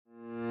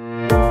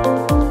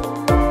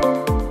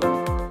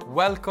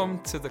welcome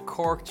to the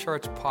Cork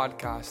Church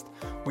podcast.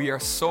 We are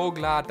so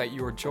glad that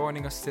you are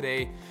joining us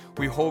today.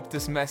 We hope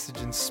this message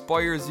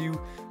inspires you,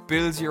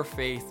 builds your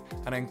faith,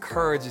 and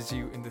encourages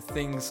you in the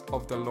things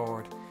of the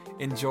Lord.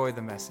 Enjoy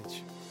the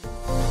message.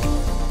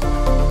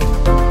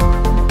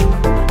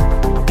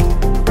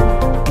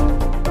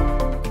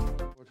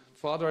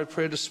 Father, I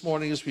pray this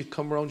morning as we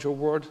come around your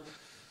word,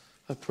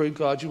 I pray,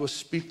 God, you will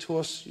speak to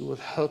us. You will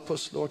help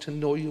us, Lord, to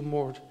know you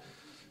more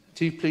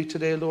deeply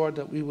today, Lord,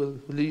 that we will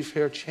leave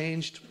here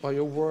changed by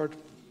your word.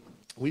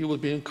 We will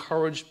be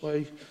encouraged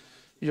by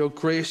your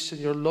grace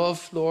and your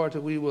love, Lord,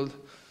 that we will,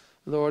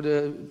 Lord,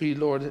 be,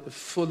 Lord,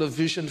 full of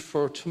vision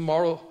for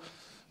tomorrow.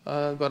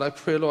 But I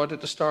pray, Lord, at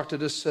the start of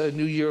this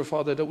new year,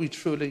 Father, that we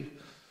truly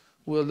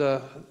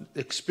will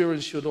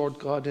experience you, Lord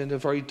God, in a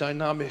very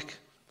dynamic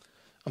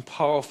and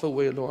powerful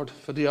way, Lord.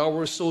 For the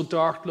hour is so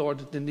dark,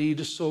 Lord, the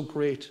need is so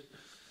great.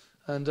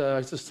 And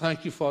I just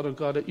thank you, Father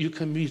God, that you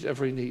can meet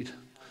every need,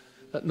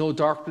 that no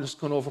darkness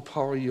can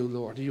overpower you,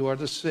 Lord. You are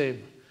the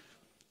same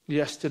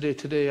yesterday,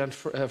 today, and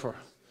forever.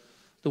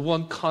 The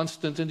one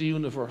constant in the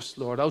universe,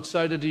 Lord.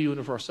 Outside of the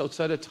universe,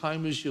 outside of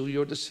time is you.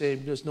 You're the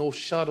same. There's no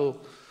shadow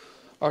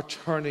or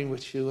turning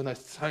with you. And I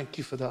thank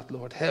you for that,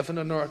 Lord. Heaven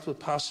and earth will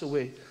pass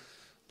away,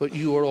 but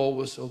you are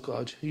always, oh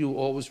God, you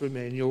always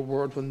remain. Your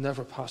word will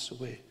never pass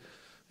away.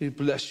 We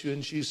bless you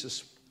in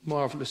Jesus'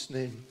 marvelous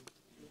name.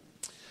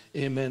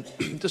 Amen.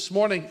 This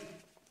morning,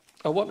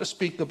 I want to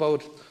speak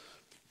about,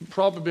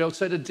 probably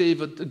outside of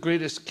David, the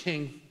greatest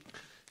king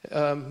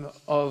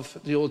of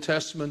the Old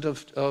Testament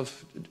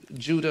of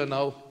Judah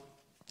now.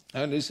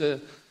 And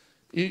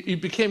he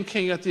became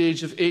king at the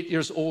age of 8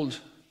 years old.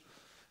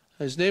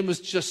 His name was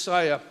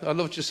Josiah. I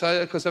love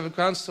Josiah because I have a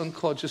grandson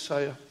called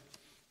Josiah.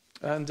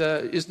 And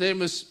his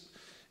name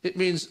it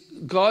means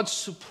God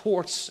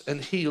supports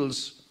and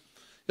heals.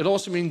 It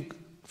also means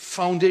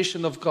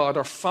foundation of God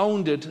or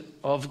founded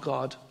of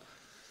God.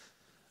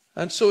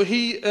 And so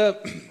he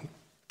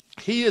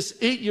is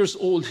 8 years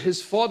old.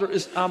 His father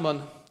is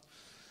Ammon,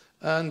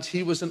 and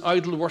he was an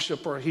idol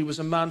worshiper. He was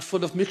a man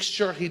full of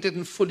mixture. He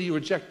didn't fully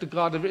reject the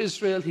God of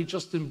Israel. He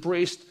just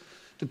embraced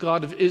the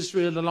God of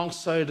Israel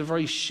alongside the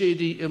very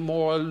shady,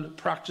 immoral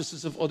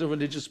practices of other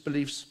religious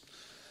beliefs.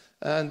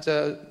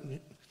 And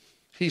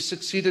he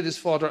succeeded his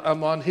father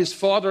Ammon. His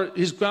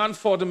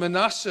grandfather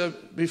Manasseh,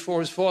 before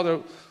his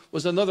father,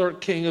 was another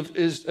king of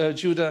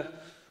Judah,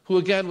 who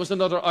again was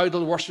another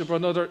idol worshiper,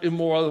 another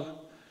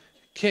immoral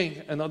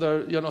king,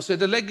 so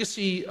the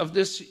legacy of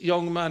this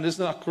young man is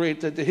not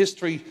great. The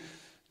history,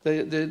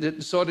 the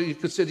sort of, you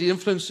could say, the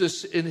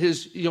influences in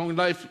his young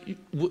life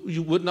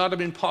you would not have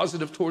been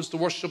positive towards the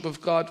worship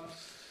of God.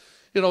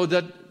 You know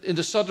that in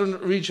the southern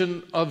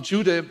region of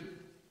Judah,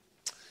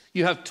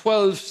 you have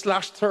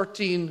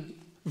 12/13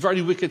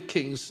 very wicked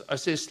kings. I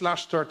say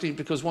 /13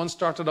 because one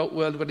started out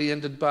well, but he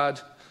ended bad,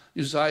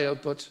 Uzziah.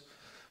 But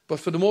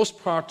for the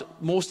most part,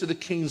 most of the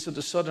kings of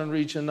the southern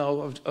region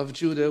now of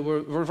Judah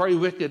were very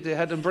wicked. They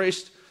had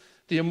embraced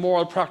the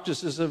immoral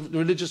practices, of the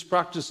religious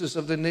practices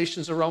of the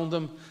nations around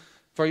them.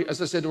 As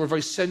I said, they were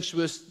very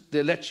sensuous.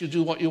 They let you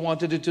do what you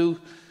wanted to do.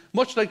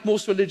 Much like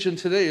most religion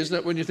today, isn't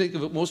it? When you think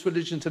of it, most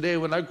religion today,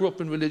 when I grew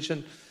up in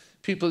religion,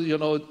 people,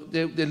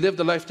 they lived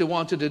the life they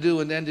wanted to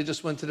do, and then they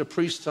just went to the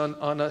priest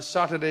on a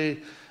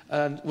Saturday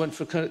and went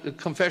for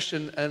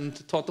confession and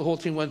thought the whole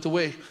thing went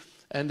away,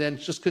 and then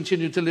just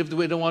continued to live the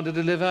way they wanted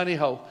to live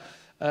anyhow.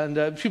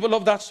 And people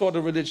love that sort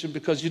of religion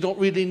because you don't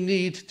really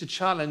need to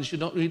challenge, you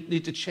don't really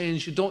need to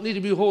change, you don't need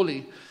to be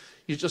holy.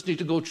 You just need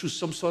to go through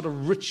some sort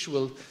of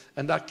ritual,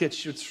 and that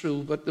gets you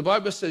through. But the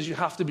Bible says you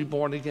have to be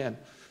born again.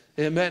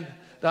 Amen.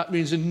 That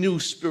means a new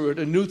spirit,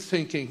 a new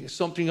thinking.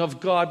 Something of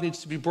God needs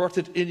to be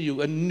birthed in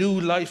you. A new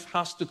life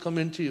has to come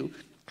into you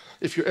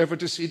if you're ever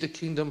to see the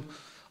kingdom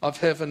of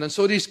heaven. And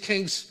so these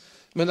kings,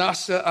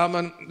 Manasseh,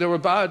 Ammon, they were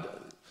bad.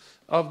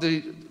 Of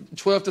the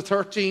 12 to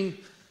 13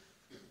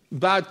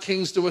 bad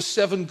kings, there were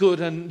 7 good,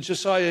 and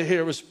Josiah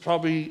here was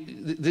probably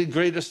the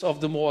greatest of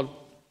them all.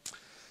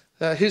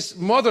 His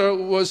mother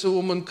was a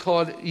woman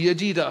called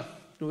Yedidah.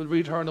 We'll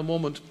read her in a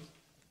moment.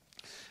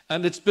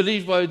 And it's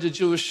believed by the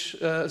Jewish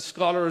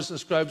scholars and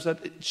scribes that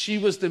she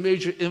was the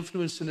major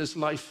influence in his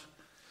life.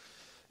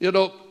 You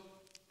know,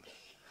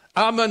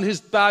 Ammon, his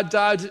bad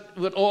dad,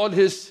 with all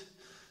his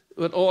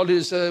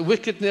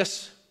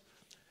wickedness,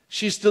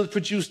 she still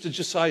produced a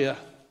Josiah.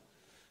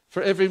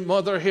 For every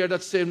mother here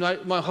that's saying,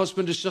 my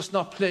husband is just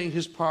not playing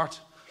his part.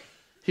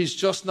 He's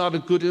just not a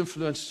good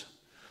influence.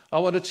 I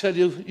want to tell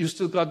you, you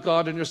still got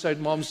God on your side,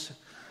 moms,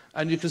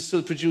 and you can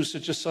still produce a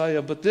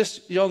Josiah. But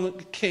this young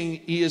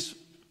king, he is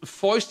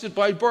foisted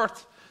by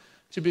birth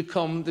to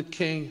become the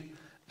king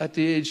at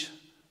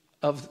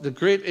the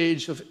great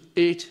age of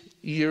 8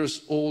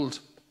 years old.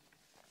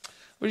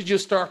 Read your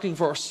starting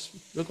verse.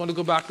 We're going to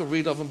go back and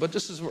read of them, but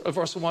this is a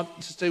verse I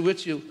want to stay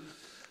with you.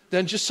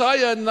 Then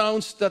Josiah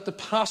announced that the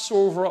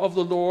Passover of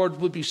the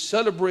Lord would be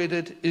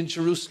celebrated in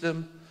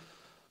Jerusalem.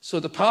 So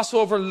the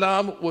Passover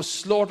lamb was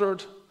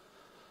slaughtered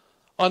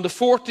on the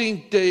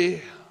 14th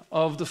day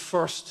of the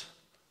first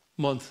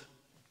month.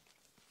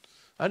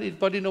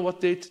 Anybody know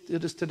what date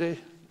it is today?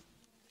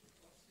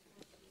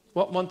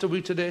 What month are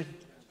we today?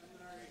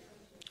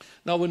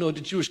 Now we know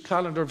the Jewish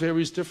calendar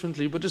varies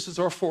differently, but this is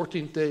our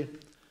 14th day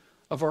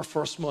of our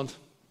first month.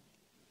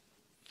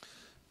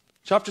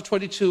 Chapter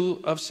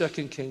 22 of 2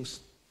 Kings.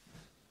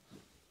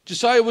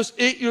 Josiah was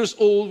 8 years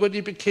old when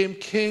he became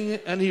king,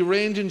 and he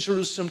reigned in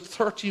Jerusalem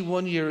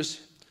 31 years.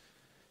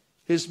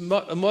 His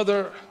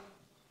mother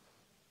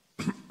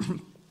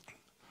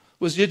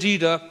was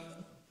Yedidah,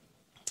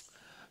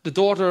 the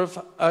daughter of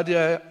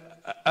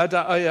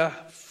Adaiah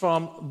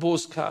from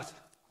Bozkath.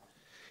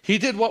 He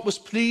did what was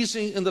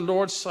pleasing in the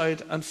Lord's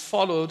sight and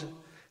followed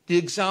the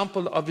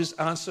example of his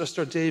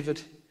ancestor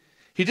David.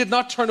 He did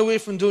not turn away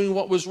from doing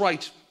what was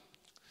right.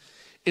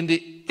 In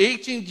the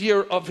 18th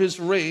year of his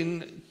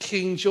reign,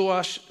 King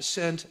Joash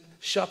sent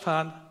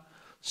Shaphan,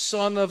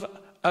 son of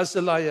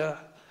Azaliah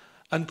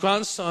and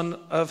grandson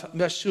of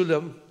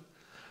Meshullam,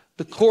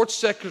 the court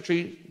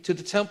secretary, to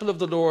the temple of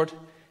the Lord.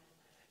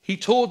 He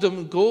told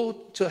them, "Go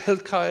to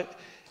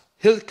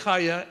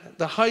Hilkiah,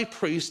 the high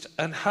priest,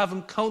 and have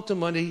him count the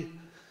money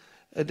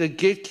the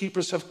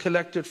gatekeepers have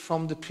collected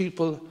from the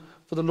people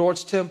for the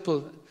Lord's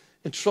temple.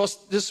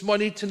 Entrust this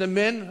money to the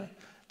men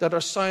that are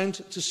assigned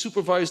to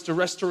supervise the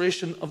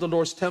restoration of the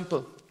Lord's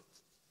temple."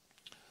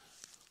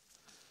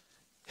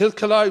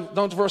 Hilkiah,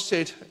 down to verse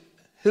 8.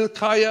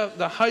 Hilkiah,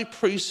 the high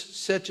priest,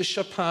 said to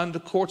Shaphan, the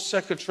court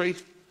secretary,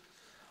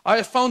 "I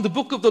have found the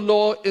book of the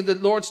law in the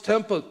Lord's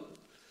temple."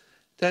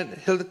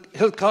 Then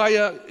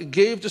Hilkiah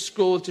gave the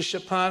scroll to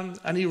Shaphan,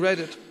 and he read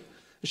it.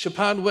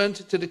 Shaphan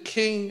went to the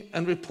king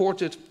and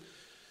reported,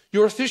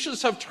 "Your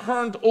officials have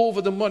turned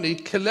over the money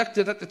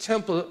collected at the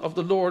temple of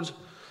the Lord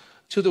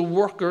to the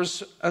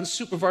workers and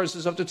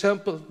supervisors of the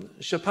temple."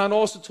 Shaphan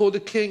also told the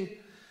king,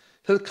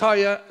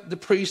 "Hilkiah the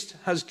priest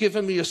has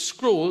given me a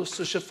scroll."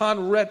 So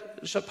Shaphan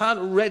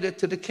read it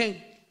to the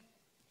king.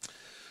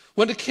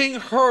 When the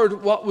king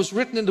heard what was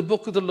written in the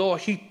book of the law,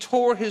 he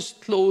tore his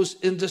clothes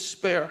in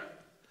despair.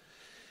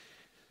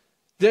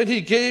 Then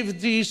he gave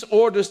these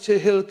orders to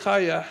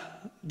Hilkiah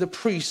the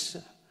priest: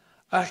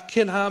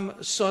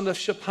 Akinham, son of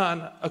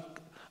Shaphan,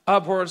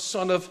 Abhor,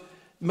 son of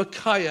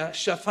Micaiah,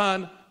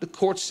 Shaphan, the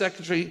court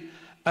secretary,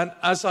 and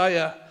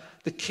Azariah,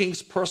 the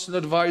king's personal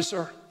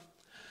advisor.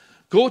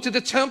 "Go to the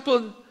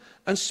temple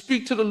and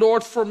speak to the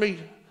Lord for me,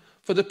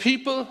 for the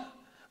people,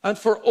 and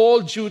for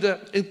all Judah.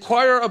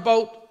 Inquire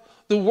about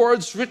the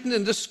words written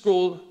in this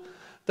scroll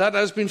that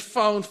has been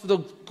found, for the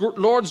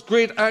Lord's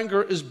great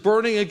anger is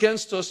burning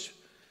against us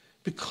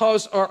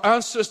because our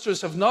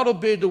ancestors have not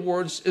obeyed the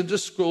words in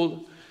this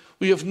scroll.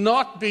 We have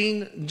not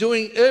been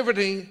doing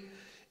everything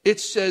it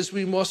says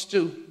we must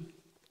do."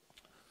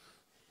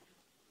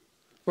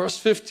 Verse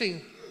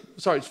 15.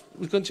 Sorry,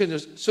 we continue.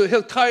 So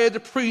Hilkiah the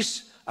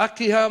priest,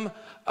 Akiham,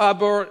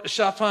 Abor,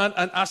 Shaphan,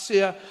 and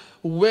Asaiah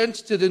went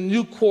to the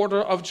new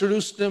quarter of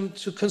Jerusalem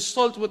to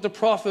consult with the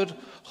prophet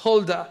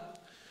Huldah.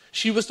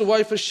 She was the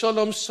wife of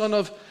Shallum, son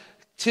of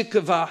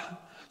Tikvah,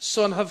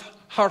 son of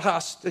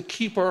Harhas, the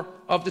keeper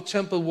of the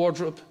temple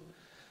wardrobe.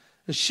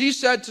 And she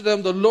said to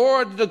them, "The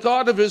Lord, the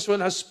God of Israel,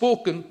 has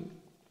spoken.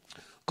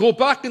 Go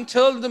back and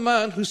tell the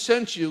man who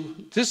sent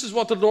you, this is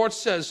what the Lord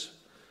says.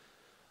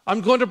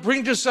 I'm going to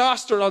bring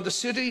disaster on the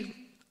city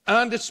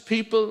and its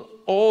people.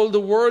 All the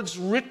words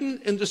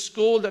written in the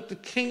scroll that the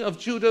king of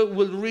Judah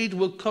will read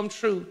will come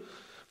true.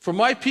 For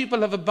my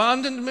people have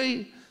abandoned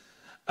me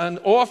and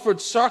offered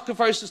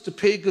sacrifices to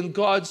pagan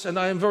gods, and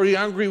I am very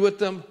angry with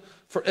them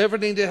for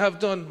everything they have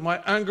done.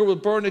 My anger will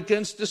burn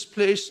against this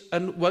place,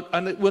 and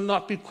it will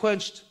not be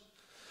quenched.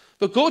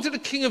 But go to the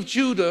king of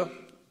Judah,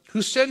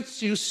 who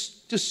sent you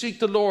to seek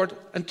the Lord,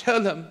 and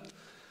tell him,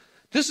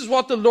 this is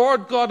what the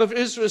Lord God of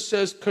Israel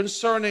says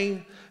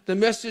concerning the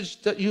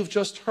message that you've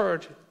just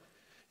heard.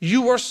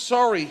 You are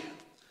sorry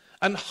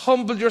and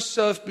humble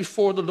yourself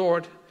before the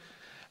Lord.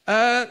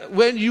 And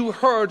when you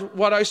heard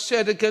what I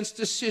said against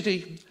the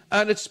city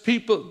and its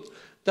people,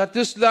 that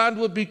this land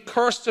would be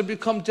cursed and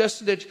become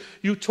desolate,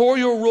 you tore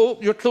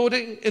your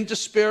clothing in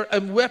despair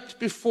and wept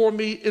before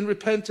me in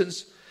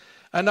repentance.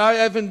 And I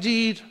have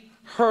indeed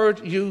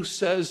heard you,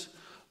 says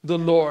the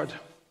Lord.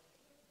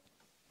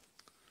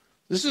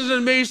 This is an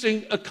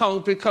amazing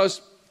account,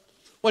 because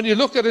when you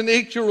look at an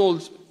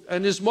 8-year-old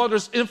and his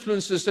mother's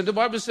influences, and the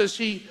Bible says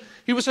he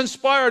was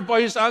inspired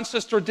by his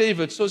ancestor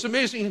David. So it's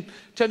amazing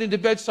telling the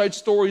bedside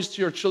stories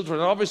to your children.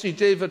 And obviously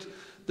David,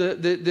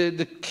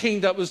 the king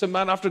that was a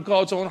man after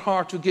God's own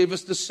heart, who gave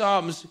us the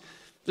Psalms,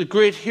 the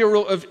great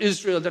hero of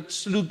Israel that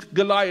slew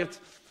Goliath,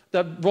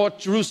 that brought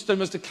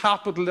Jerusalem as the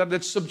capital, that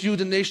had subdued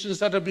the nations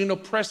that had been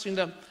oppressing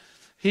them.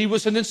 He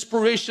was an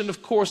inspiration,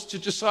 of course, to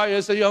Josiah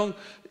as a young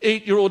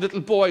 8-year-old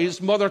little boy.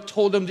 His mother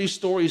told him these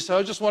stories. So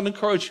I just want to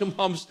encourage you,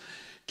 moms,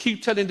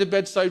 keep telling the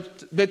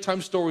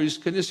bedtime stories.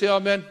 Can you say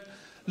amen?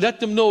 Let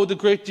them know the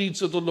great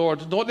deeds of the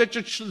Lord. Don't let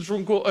your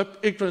children grow up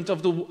ignorant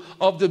of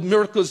the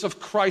miracles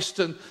of Christ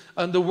and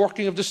the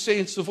working of the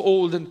saints of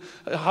old, and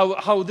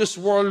how this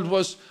world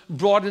was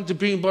brought into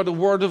being by the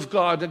word of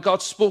God, and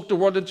God spoke the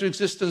world into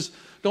existence.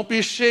 Don't be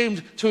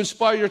ashamed to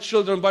inspire your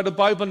children by the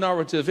Bible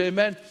narrative.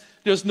 Amen.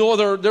 There's no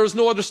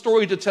other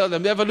story to tell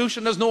them.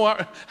 Evolution has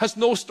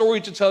no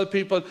story to tell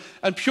people.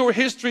 And pure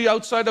history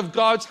outside of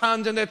God's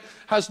hand in it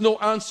has no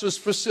answers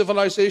for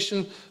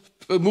civilization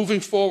moving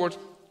forward.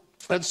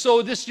 And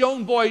so this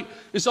young boy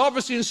is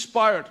obviously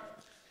inspired.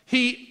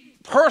 He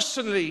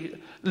personally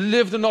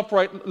lived an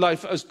upright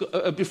life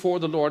before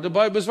the Lord. The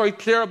Bible is very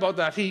clear about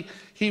that.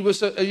 He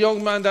was a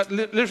young man that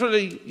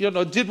literally,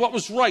 did what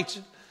was right.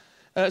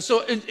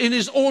 So in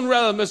his own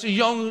realm as a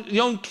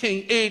young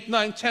king, 8,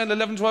 9, 10,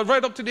 11, 12,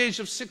 right up to the age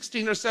of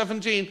 16 or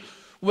 17,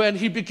 when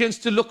he begins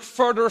to look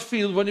further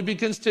afield, when he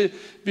begins to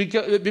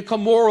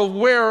become more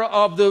aware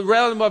of the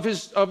realm of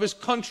his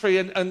country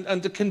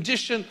and the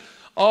condition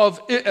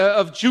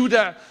of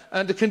Judah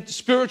and the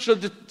spiritual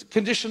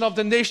condition of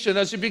the nation,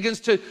 as he begins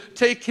to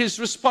take his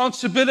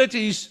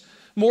responsibilities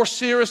more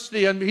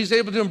seriously, and he's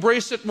able to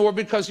embrace it more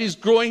because he's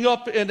growing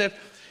up in it.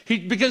 He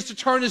begins to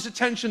turn his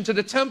attention to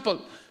the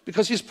temple,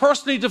 because he's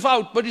personally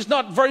devout, but he's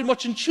not very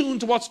much in tune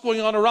to what's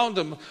going on around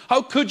him.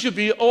 How could you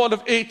be all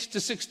of 8 to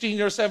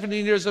 16 or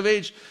 17 years of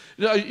age?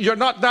 You're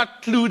not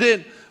that clued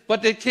in.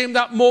 But there came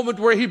that moment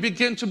where he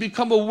began to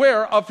become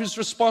aware of his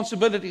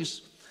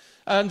responsibilities.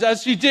 And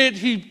as he did,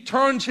 he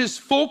turned his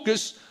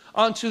focus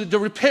onto the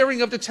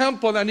repairing of the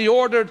temple, and he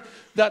ordered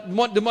that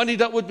the money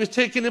that would be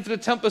taken in for the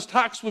temple's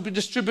tax would be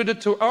distributed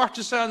to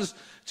artisans,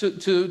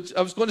 to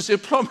I was going to say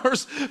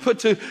plumbers, but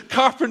to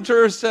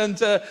carpenters and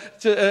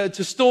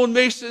to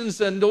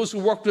stonemasons and those who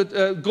worked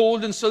with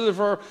gold and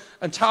silver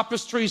and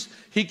tapestries.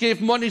 He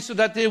gave money so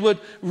that they would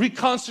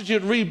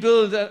reconstitute,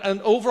 rebuild,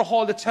 and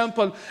overhaul the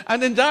temple.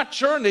 And in that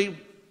journey,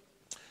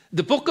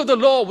 the book of the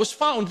law was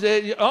found.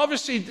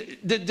 Obviously,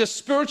 the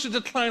spiritual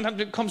decline had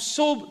become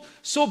so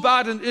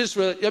bad in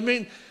Israel. I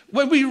mean,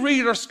 when we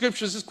read our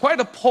scriptures, it's quite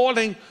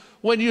appalling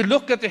when you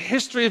look at the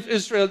history of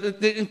Israel,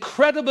 the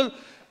incredible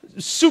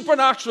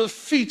supernatural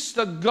feats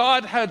that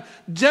God had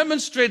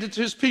demonstrated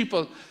to his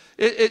people.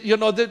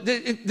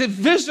 The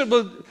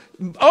visible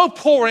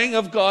outpouring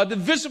of God, the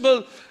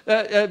visible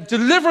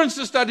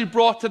deliverances that he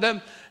brought to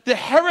them, the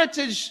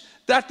heritage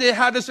that they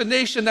had as a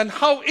nation, and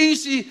how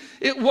easy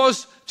it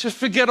was to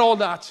forget all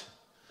that.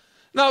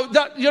 Now,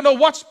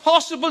 what's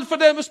possible for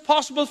them is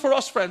possible for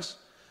us, friends.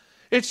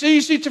 It's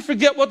easy to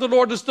forget what the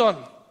Lord has done.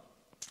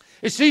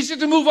 It's easy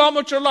to move on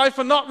with your life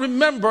and not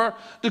remember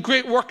the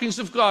great workings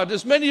of God.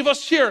 As many of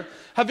us here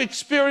have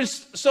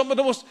experienced some of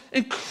the most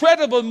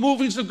incredible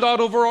movings of God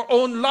over our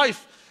own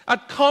life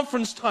at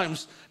conference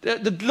times,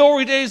 the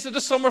glory days of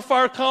the Summer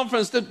Fire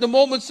Conference, the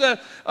moments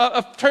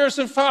of prayers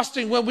and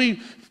fasting,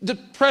 the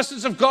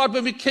presence of God,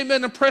 when we came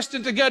in and pressed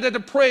in together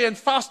to pray and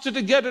fasted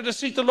together to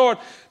seek the Lord.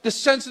 The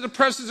sense of the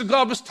presence of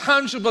God was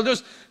tangible.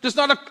 There's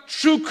not a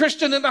true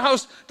Christian in the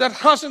house that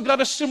hasn't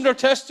got a similar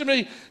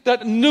testimony,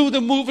 that knew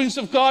the movings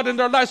of God in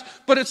their lives.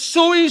 But it's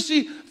so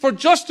easy for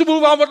just to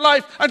move on with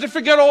life and to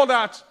forget all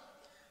that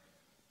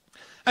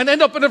and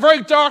end up in a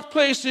very dark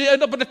place. You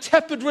end up in a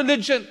tepid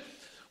religion,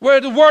 where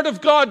the Word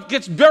of God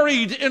gets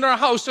buried in our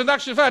house. And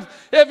actually, in fact,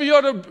 every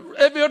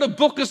other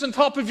book is on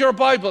top of your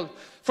Bible,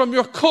 from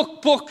your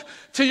cookbook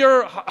to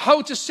your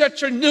how to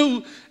set your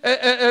new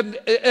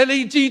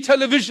LED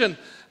television,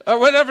 or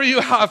whatever you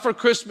have for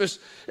Christmas.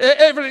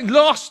 Everything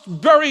lost,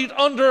 buried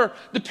under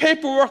the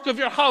paperwork of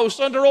your house.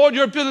 Under all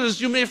your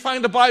bills, you may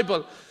find a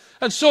Bible.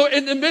 And so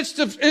in the midst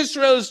of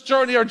Israel's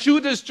journey, or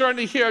Judah's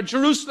journey here,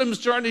 Jerusalem's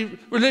journey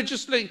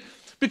religiously,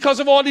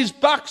 because of all these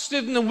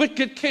backslidden and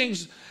wicked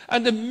kings,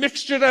 and the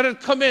mixture that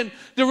had come in,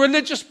 the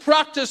religious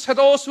practice had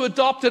also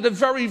adopted a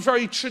very,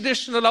 very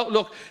traditional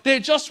outlook. They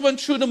just went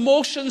through the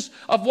motions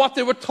of what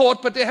they were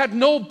taught, but they had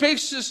no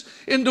basis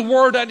in the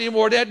Word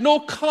anymore. They had no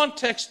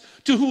context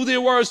to who they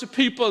were as a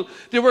people.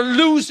 They were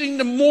losing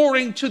the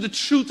mooring to the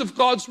truth of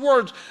God's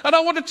Word. And I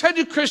want to tell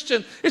you,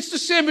 Christian, it's the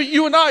same with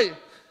you and I.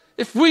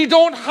 If we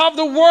don't have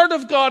the Word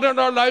of God in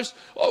our lives,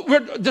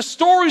 the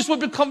stories will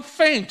become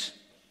faint.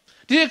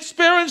 The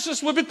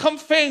experiences will become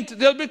faint.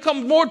 They'll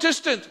become more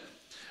distant.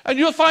 And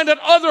you'll find that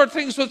other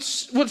things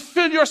would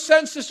fill your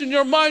senses in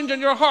your mind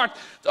and your heart.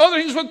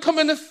 Other things would come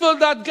in and fill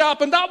that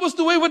gap. And that was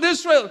the way with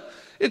Israel.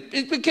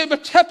 It became a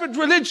tepid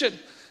religion.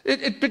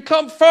 It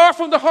became far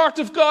from the heart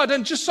of God.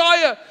 And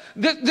Josiah,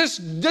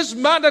 this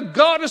man that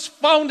God is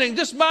founding,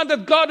 this man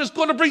that God is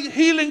going to bring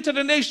healing to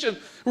the nation,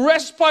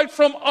 respite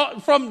from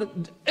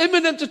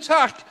imminent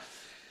attack,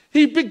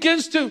 he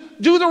begins to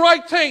do the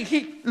right thing.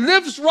 He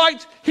lives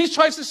right. He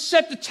tries to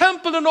set the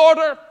temple in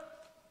order.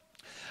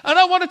 And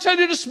I want to tell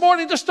you this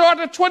morning, the start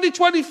of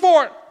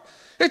 2024,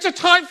 it's a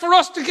time for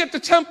us to get the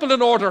temple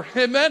in order.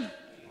 Amen?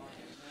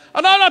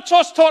 And I'm not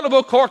just talking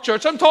about Cork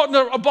Church. I'm talking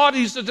about our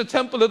bodies as the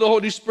temple of the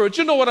Holy Spirit.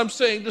 You know what I'm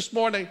saying this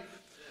morning.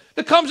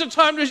 There comes a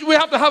time we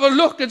have to have a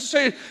look and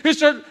say, is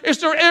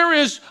there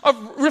areas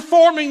of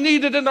reforming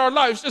needed in our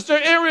lives? Is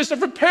there areas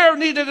of repair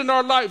needed in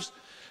our lives?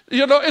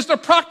 Is there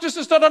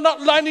practices that are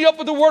not lining up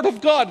with the Word of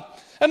God?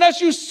 And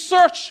as you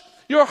search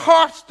your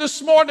heart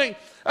this morning,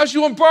 as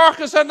you embark,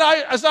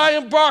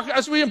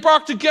 as we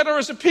embark together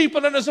as a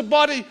people and as a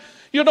body,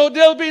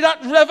 there'll be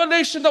that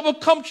revelation that will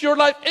come to your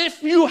life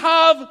if you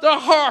have the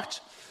heart,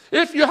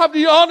 If you have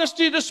the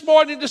honesty this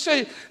morning to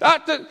say,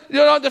 on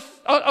the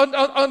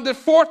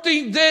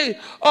 14th day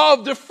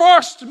of the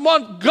first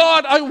month,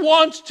 God, I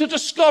want to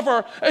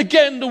discover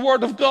again the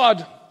Word of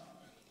God.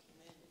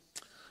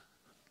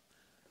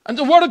 And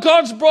the Word of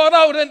God's brought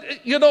out,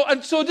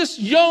 and so this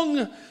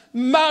young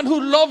man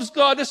who loves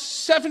God, this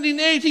 17,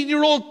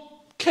 18-year-old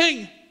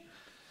king,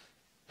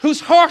 whose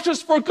heart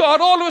is for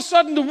God, all of a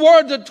sudden the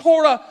Word, the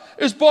Torah,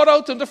 is brought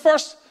out in the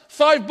first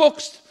 5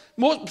 books.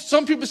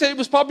 Some people say it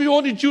was probably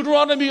only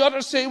Deuteronomy,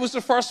 others say it was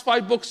the first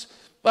 5 books.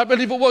 I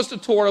believe it was the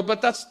Torah,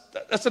 but that's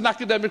an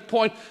academic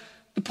point.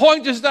 The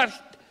point is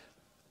that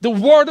the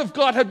Word of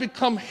God had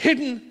become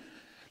hidden,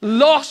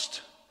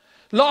 lost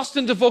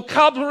in the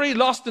vocabulary,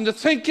 lost in the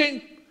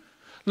thinking,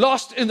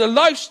 lost in the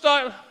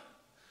lifestyle.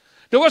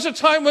 There was a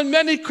time when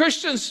many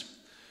Christians,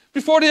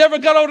 before they ever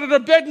got out of their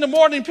bed in the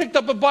morning, picked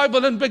up a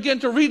Bible and began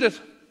to read it.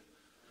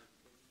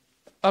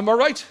 Am I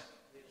right?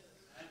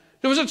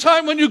 There was a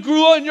time when you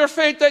grew in your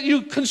faith that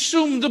you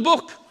consumed the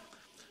book.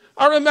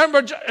 I remember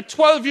at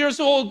 12 years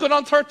old, going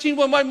on 13,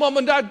 when my mom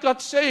and dad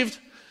got saved.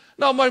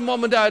 Now, my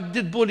mom and dad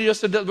did bully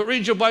us a little bit.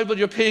 Read your Bible,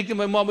 you're pagan,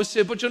 my mom would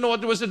say. But you know what?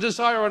 There was a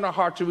desire in our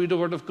heart to read the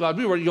Word of God.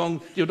 We were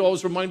young. You'd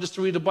always remind us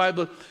to read the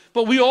Bible.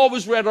 But we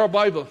always read our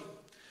Bible.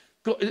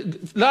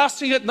 Last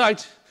thing at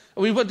night,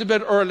 we went to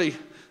bed early.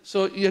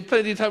 So you had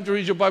plenty of time to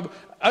read your Bible.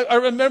 I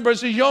remember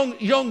as a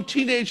young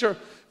teenager,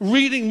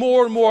 reading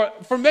more and more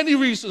for many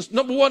reasons.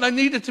 Number one, I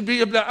needed to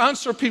be able to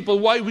answer people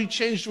why we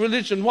changed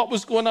religion, what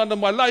was going on in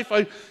my life.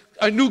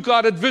 I knew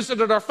God had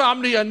visited our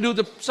family. I knew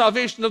the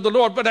salvation of the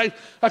Lord, but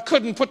I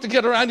couldn't put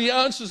together any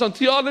answers on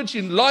theology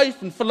and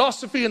life and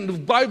philosophy and the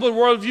Bible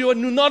worldview. I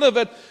knew none of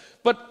it,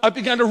 but I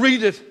began to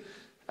read it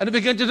and I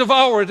began to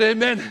devour it.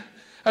 Amen.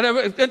 And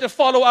I began to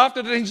follow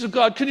after the things of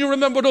God. Can you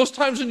remember those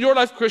times in your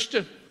life,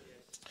 Christian,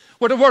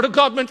 where the Word of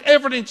God meant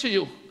everything to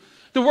you?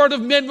 The word of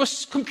men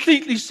was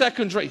completely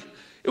secondary.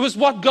 It was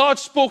what God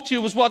spoke to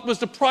you, was what was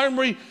the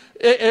primary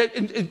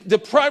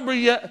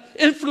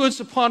influence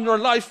upon your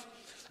life.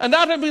 And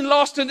that had been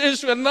lost in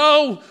Israel.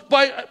 Now,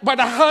 by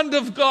the hand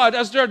of God,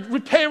 as they're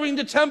repairing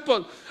the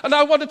temple. And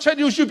I want to tell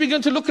you, as you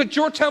begin to look at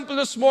your temple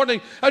this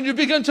morning, and you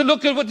begin to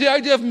look at what the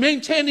idea of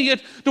maintaining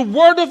it, the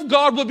Word of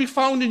God will be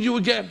found in you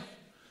again.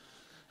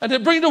 And they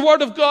bring the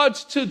Word of God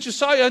to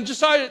Josiah, and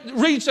Josiah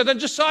reads it, and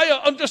Josiah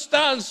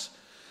understands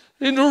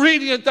in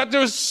reading it that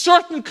there is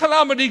certain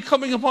calamity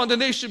coming upon the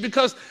nation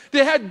because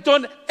they had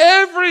done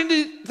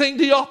everything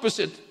the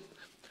opposite.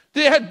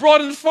 They had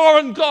brought in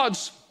foreign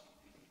gods.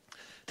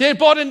 They had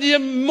brought in the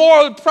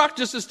immoral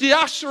practices. The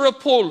Asherah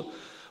pole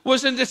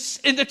was in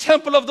the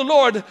temple of the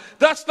Lord.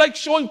 That's like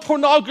showing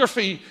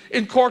pornography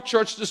in Cork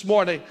Church this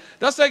morning.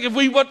 That's like if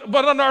we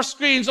put on our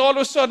screens, all of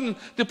a sudden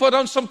they put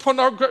on some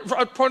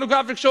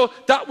pornographic show.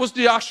 That was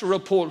the Asherah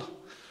pole.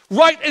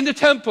 Right in the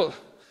temple.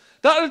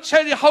 That'll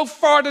tell you how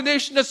far the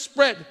nation has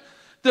spread.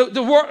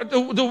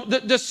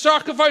 The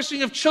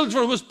sacrificing of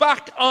children was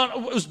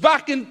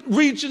back in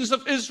regions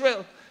of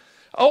Israel.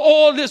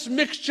 All this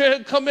mixture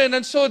had come in,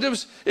 and so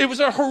it was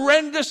a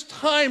horrendous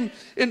time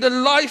in the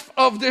life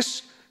of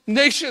this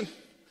nation.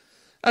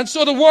 And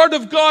so the Word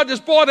of God is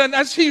brought, and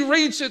as he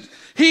reads it,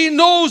 he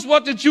knows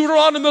what the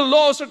Deuteronomic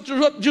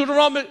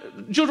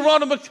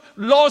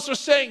laws are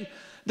saying.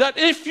 That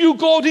if you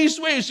go these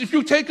ways, if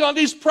you take on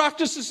these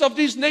practices of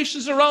these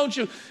nations around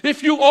you,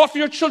 if you offer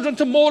your children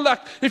to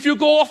Moloch, if you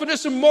go off in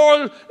this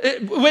immoral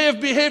way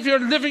of behavior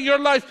and living your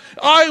life,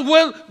 I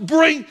will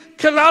bring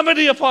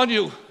calamity upon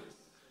you.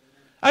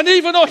 And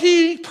even though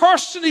he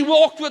personally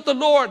walked with the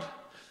Lord,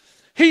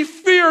 he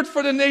feared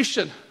for the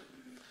nation.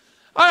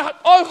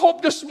 I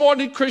hope this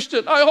morning,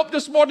 Christian, I hope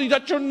this morning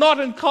that you're not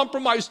in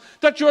compromise,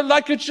 that you're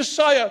like a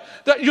Josiah,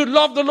 that you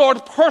love the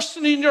Lord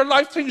personally in your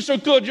life, things are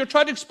good, you're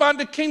trying to expand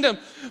the kingdom.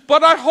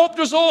 But I hope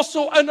there's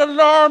also an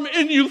alarm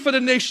in you for the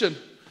nation.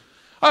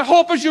 I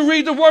hope as you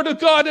read the Word of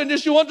God and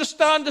as you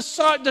understand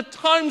the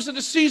times and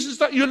the seasons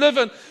that you live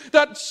in,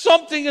 that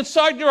something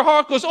inside your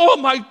heart goes, oh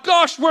my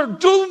gosh, we're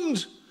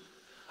doomed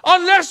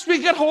unless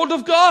we get hold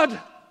of God.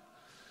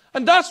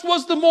 And that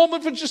was the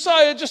moment for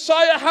Josiah.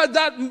 Josiah had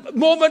that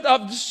moment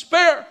of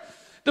despair.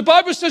 The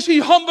Bible says he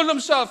humbled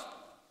himself.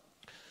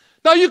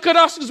 Now you could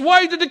ask us,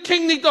 why did the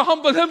king need to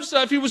humble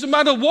himself? He was a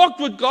man who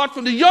walked with God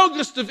from the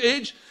youngest of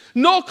age.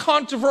 No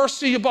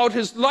controversy about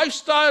his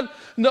lifestyle.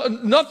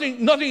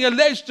 Nothing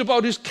alleged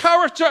about his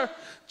character.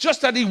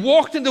 Just that he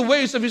walked in the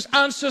ways of his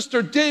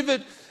ancestor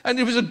David. And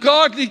he was a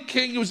godly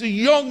king. He was a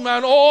young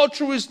man. All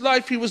through his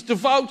life he was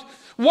devout.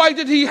 Why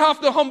did he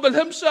have to humble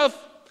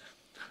himself?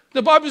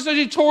 The Bible says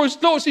he tore his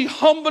clothes, he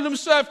humbled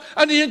himself,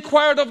 and he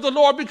inquired of the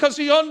Lord because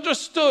he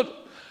understood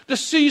the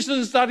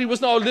seasons that he was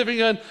now living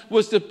in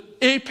was the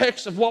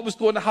apex of what was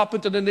going to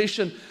happen to the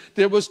nation.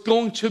 There was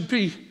going to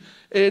be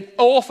an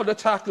awful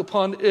attack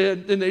upon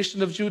the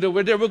nation of Judah,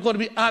 where they were going to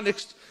be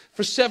annexed.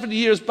 For 70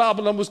 years,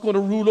 Babylon was going to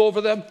rule over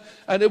them,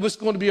 and it was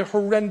going to be a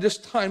horrendous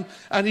time.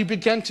 And he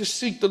began to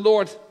seek the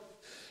Lord.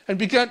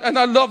 And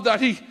I love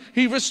that.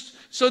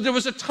 So there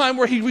was a time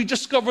where he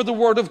rediscovered the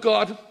Word of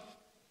God.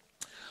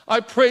 I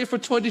pray for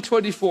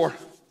 2024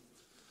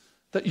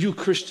 that you,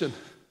 Christian,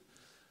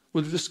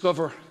 will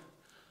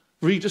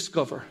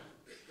rediscover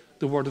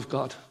the Word of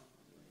God.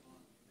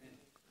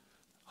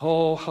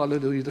 Oh,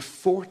 hallelujah. The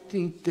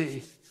 14th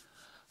day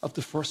of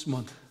the first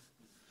month,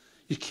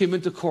 you came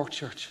into Cork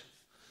Church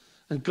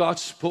and God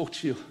spoke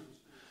to you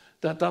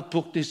that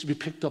book needs to be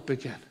picked up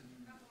again.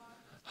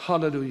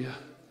 Hallelujah.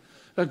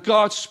 That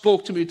God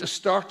spoke to me at the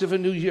start of a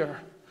new year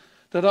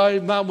that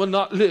man, will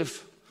not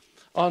live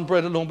on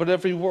bread alone, but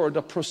every word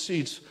that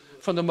proceeds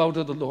from the mouth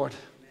of the Lord.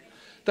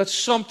 That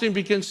something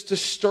begins to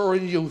stir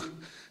in you,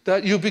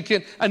 that you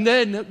begin, and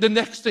then the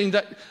next thing,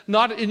 that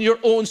not in your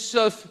own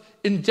self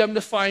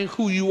indemnifying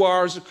who you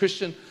are as a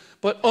Christian,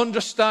 but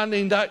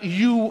understanding that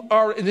you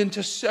are an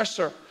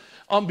intercessor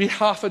on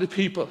behalf of the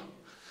people,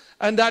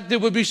 and that there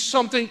will be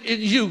something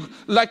in you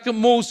like a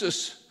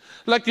Moses,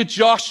 like a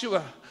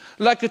Joshua,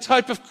 like a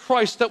type of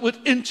Christ that would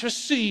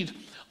intercede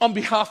on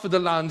behalf of the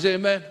land.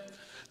 Amen.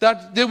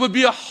 That there would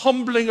be a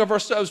humbling of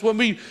ourselves when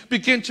we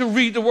begin to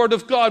read the Word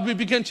of God. We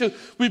begin to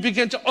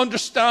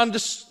understand the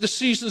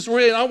seasons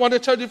we're in. I want to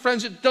tell you,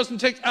 friends, it doesn't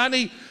take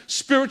any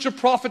spiritual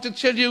prophet to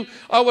tell you.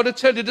 I want to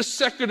tell you the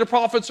secular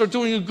prophets are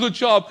doing a good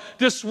job.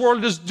 This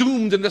world is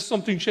doomed unless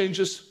something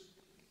changes.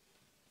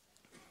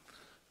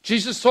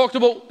 Jesus talked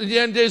about in the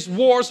end days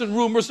wars and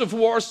rumors of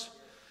wars.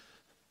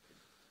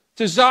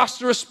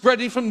 Disaster is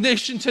spreading from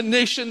nation to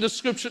nation. The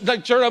scripture,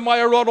 like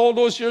Jeremiah wrote all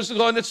those years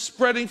ago, and it's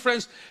spreading,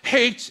 friends.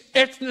 Hate,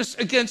 ethnos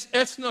against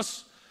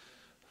ethnos,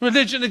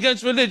 religion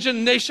against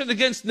religion, nation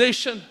against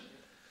nation.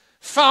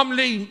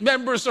 Family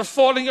members are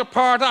falling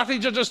apart at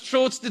each other's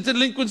throats. The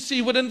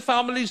delinquency within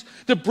families,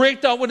 the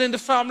breakdown within the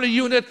family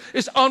unit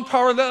is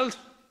unparalleled.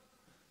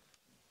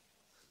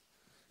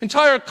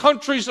 Entire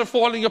countries are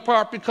falling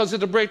apart because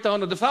of the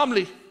breakdown of the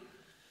family.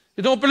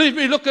 You don't believe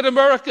me? Look at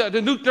America.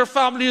 The nuclear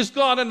family is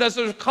gone, and as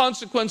a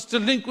consequence,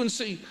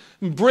 delinquency,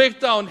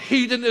 breakdown,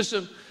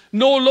 hedonism,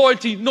 no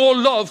loyalty, no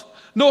love,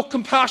 no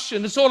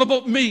compassion. It's all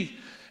about me.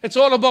 It's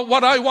all about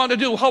what I want to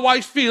do, how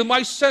I feel,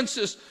 my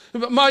senses,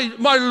 my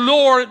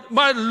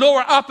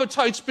lower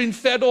appetites being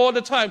fed all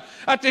the time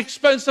at the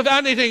expense of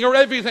anything or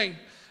everything.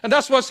 And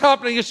that's what's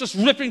happening. It's just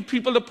ripping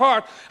people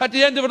apart. At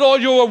the end of it all,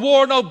 you're a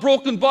worn out,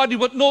 broken body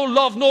with no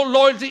love, no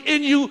loyalty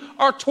in you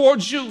or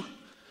towards you.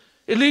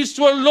 It leads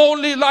to a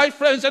lonely life,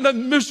 friends, and a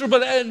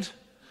miserable end.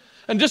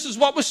 And this is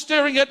what was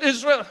staring at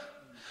Israel.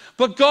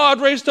 But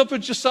God raised up a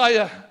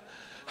Josiah.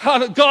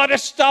 God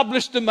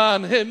established a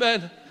man.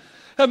 Amen.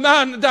 A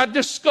man that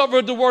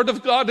discovered the Word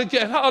of God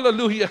again.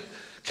 Hallelujah.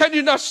 Can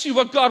you not see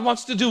what God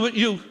wants to do with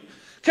you?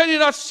 Can you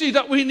not see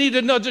that we need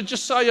another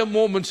Josiah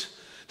moment?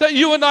 That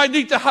you and I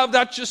need to have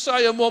that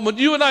Josiah moment.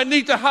 You and I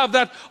need to have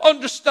that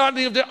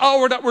understanding of the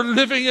hour that we're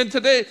living in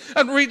today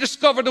and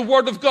rediscover the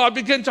Word of God.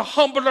 Begin to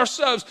humble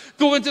ourselves.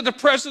 Go into the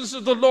presence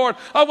of the Lord.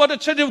 I want to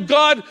tell you,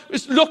 God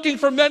is looking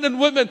for men and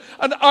women.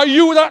 And are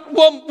you that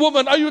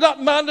woman? Are you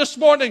that man this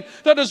morning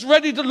that is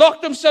ready to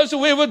lock themselves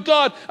away with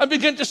God and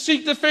begin to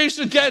seek the face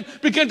again?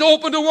 Begin to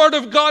open the Word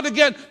of God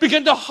again.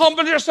 Begin to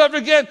humble yourself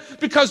again.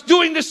 Because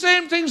doing the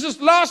same things as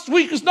last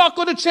week is not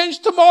going to change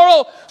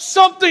tomorrow.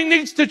 Something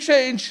needs to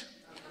change.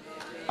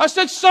 I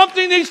said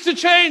something needs to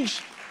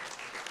change.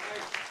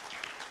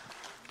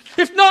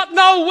 If not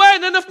now,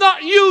 when? And if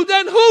not you,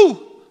 then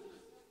who?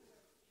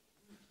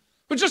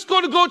 We're just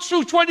going to go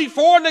through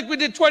 24 like we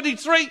did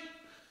 23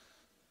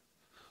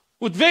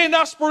 with vain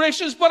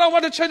aspirations. But I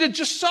want to tell you,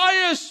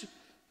 Josiah's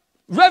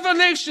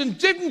revelation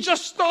didn't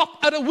just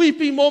stop at a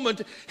weepy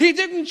moment. He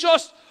didn't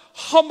just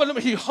humble him.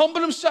 He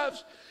humbled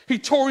himself. He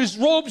tore his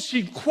robes.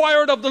 He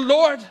inquired of the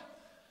Lord.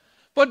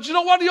 But you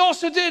know what he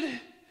also did?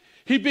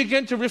 He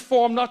began to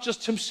reform not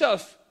just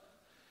himself.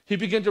 He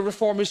began to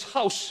reform his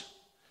house.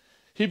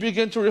 He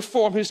began to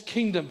reform his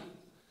kingdom.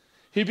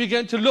 He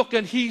began to look,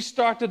 and he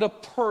started a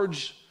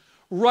purge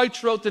right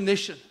throughout the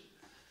nation.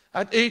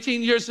 At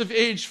 18 years of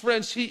age,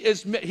 friends,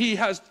 he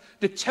has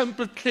the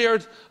temple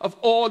cleared of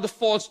all the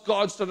false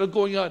gods that are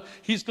going on.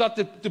 He's got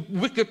the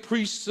wicked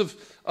priests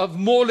of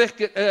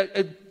Molech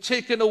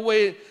taken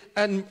away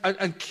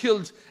and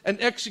killed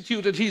and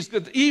executed. He's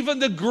got even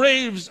the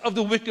graves of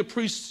the wicked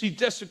priests he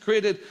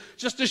desecrated,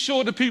 just to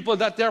show the people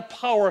that their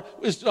power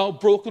is now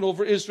broken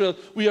over Israel.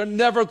 We are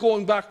never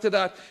going back to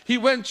that. He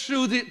went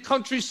through the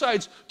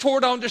countrysides, tore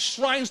down the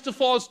shrines to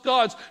false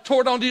gods,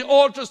 tore down the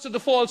altars to the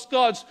false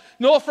gods.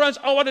 No, friends,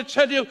 I want to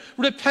tell you,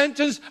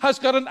 repentance has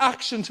got an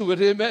action to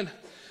it. Amen.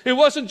 It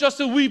wasn't just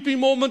a weepy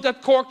moment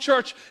at Cork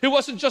Church. It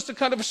wasn't just a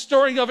kind of a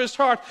stirring of his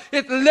heart.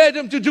 It led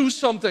him to do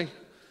something.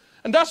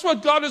 And that's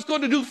what God is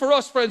going to do for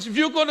us, friends. If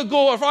I'm going to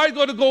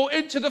go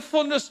into the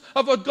fullness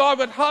of what God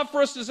would have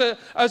for us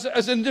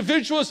as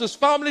individuals, as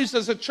families,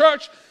 as a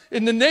church,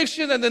 in the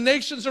nation and the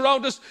nations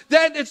around us,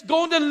 then it's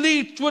going to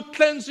lead to a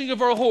cleansing of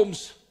our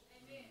homes.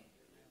 Amen.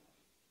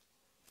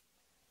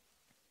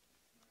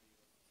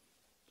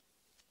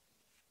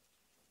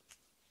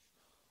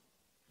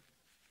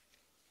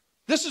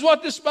 This is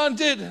what this man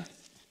did.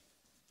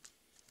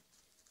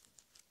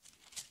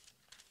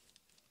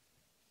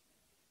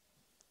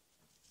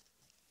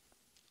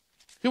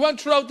 He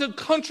went throughout the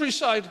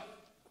countryside.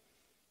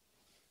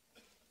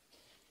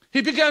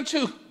 He began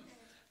to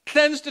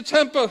cleansed the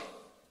temple.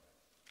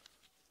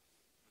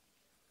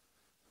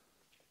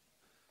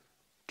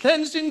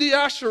 Cleansing the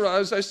Asherah,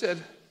 as I said.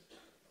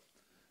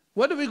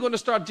 When are we going to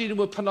start dealing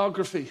with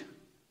pornography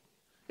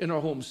in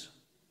our homes?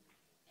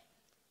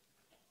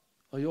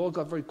 Oh, you all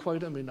got very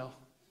quiet on me now.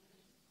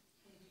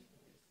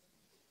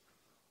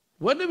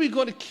 When are we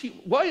going to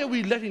why are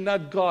we letting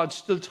that God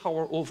still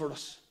tower over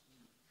us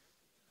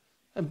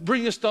and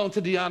bring us down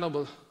to the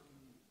animal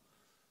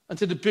and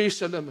to the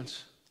base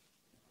elements?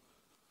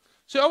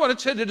 See, I want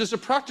to tell you there's a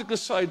practical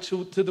side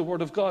to the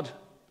Word of God.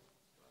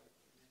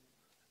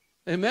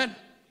 Amen?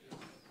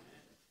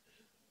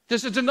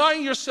 There's a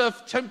denying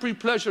yourself temporary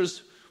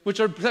pleasures, which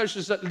are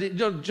pleasures that,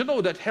 do you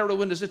know that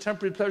heroin is a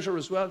temporary pleasure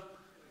as well?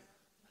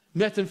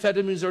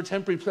 Methamphetamines are a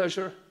temporary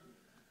pleasure.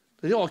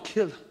 They all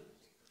kill.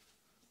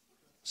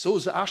 So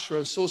is Asherah,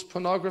 and so is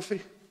pornography.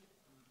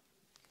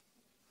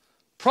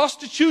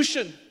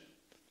 Prostitution.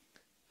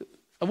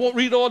 I won't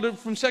read all of it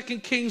from 2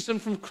 Kings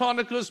and from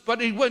Chronicles,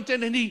 but he went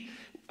in and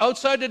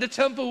outside of the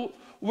temple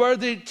were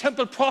the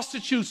temple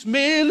prostitutes,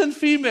 male and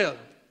female.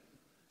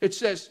 It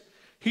says,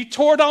 he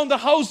tore down the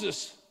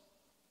houses.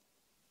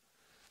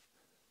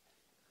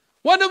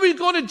 When are we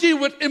going to deal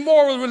with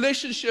immoral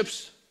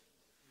relationships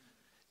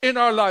in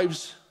our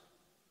lives?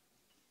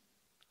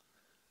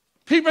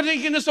 People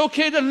thinking it's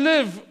okay to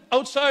live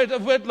outside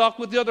of wedlock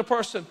with the other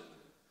person.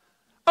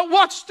 At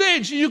what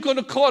stage are you going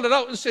to call it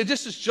out and say,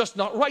 this is just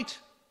not right?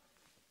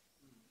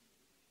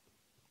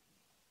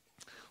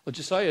 Well,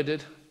 Josiah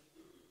did.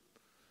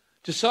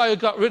 Josiah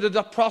got rid of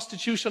that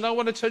prostitution. I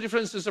want to tell you,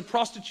 friends, there's a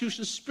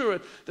prostitution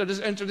spirit that has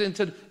entered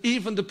into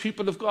even the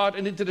people of God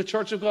and into the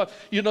church of God.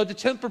 You know, the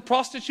temple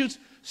prostitutes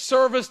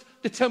serviced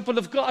the temple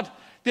of God.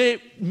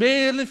 The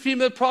male and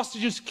female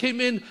prostitutes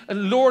came in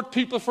and lured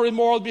people for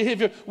immoral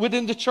behavior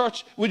within the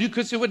church, you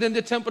could say within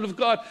the temple of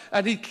God,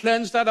 and he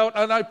cleansed that out.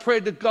 And I pray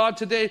to God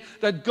today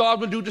that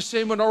God will do the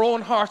same in our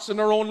own hearts and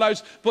our own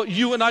lives. But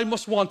you and I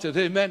must want it.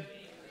 Amen.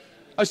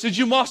 I said,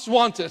 you must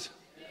want it.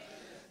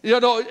 You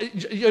know,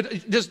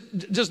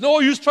 there's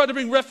no use trying to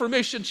bring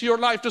reformation to your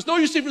life. There's no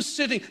use even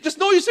sitting. There's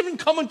no use even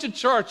coming to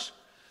church.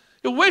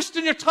 You're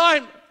wasting your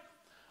time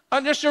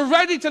unless you're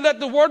ready to let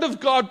the Word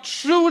of God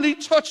truly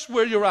touch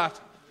where you're at.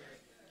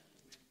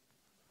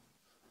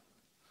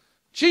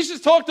 Jesus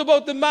talked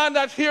about the man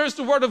that hears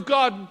the Word of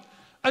God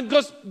and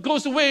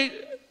goes away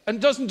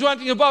and doesn't do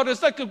anything about it.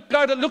 It's like a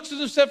guy that looks at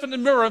himself in the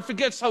mirror and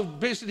forgets how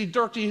basically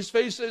dirty his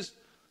face is.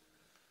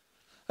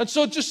 And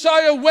so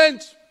Josiah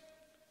went,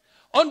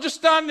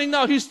 understanding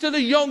now he's still a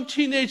young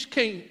teenage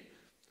king.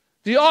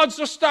 The odds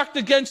are stacked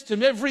against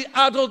him. Every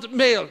adult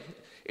male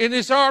in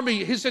his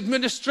army, his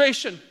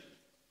administration,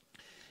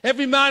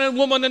 every man and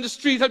woman in the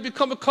street had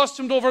become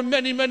accustomed over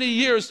many, many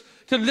years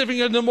to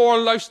living an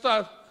immoral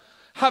lifestyle,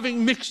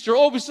 having mixture.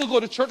 Oh, we still go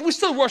to church. We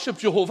still worship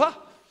Jehovah.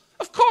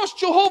 Of course,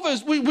 Jehovah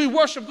is, we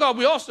worship God.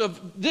 We also have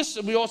this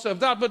and we also have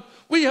that, but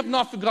we have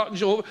not forgotten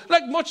Jehovah.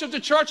 Like much of the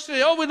church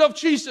today, oh, we love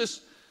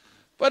Jesus.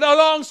 But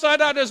alongside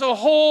that, there's a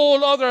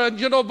whole other, and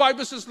you know,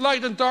 Bible says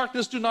light and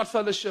darkness do not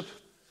fellowship.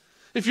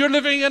 If you're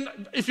living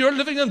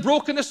in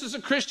brokenness as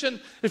a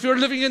Christian, if you're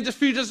living in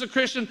defeat as a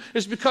Christian,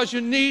 it's because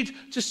you need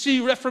to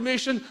see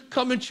reformation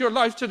come into your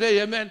life today,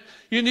 amen.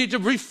 You need to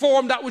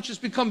reform that which has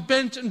become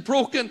bent and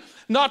broken,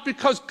 not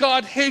because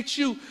God hates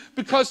you,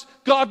 because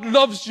God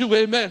loves you,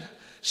 amen.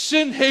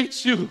 Sin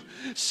hates you.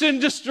 Sin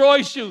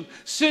destroys you.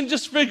 Sin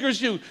disfigures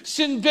you.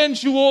 Sin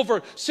bends you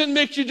over. Sin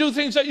makes you do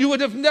things that you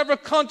would have never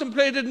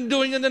contemplated in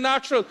doing in the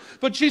natural.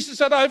 But Jesus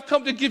said, I've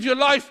come to give you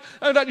life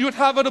and that you would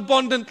have it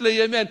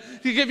abundantly. Amen.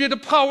 To give you the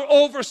power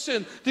over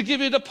sin. To give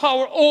you the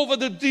power over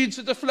the deeds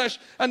of the flesh.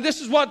 And this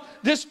is what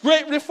this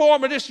great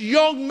reformer, this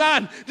young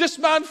man, this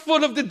man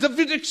full of the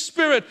Davidic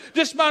spirit,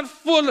 this man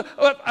full of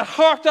a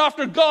heart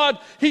after God,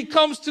 he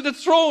comes to the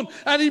throne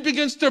and he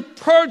begins to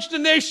purge the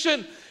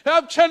nation.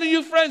 I'm telling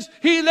you, friends,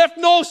 he left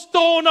no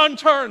stone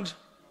unturned.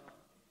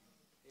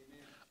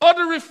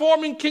 Other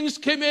reforming kings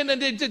came in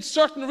and they did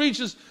certain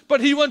regions, but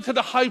he went to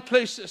the high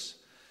places.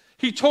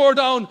 He tore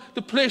down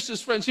the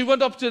places, friends. He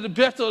went up to the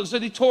Bethels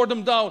and he tore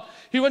them down.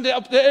 He went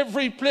up to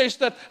every place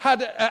that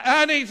had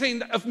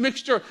anything of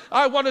mixture.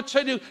 I want to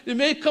tell you, there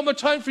may come a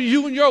time for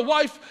you and your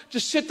wife to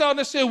sit down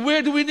and say,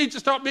 where do we need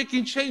to start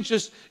making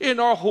changes in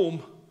our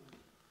home?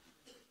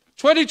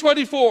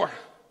 2024,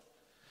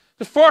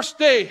 the first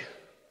day.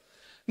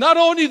 Not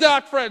only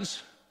that,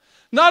 friends,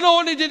 not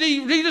only did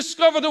he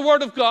rediscover the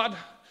Word of God,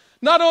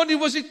 not only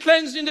was he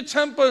cleansing the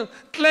temple,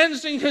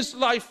 cleansing his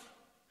life,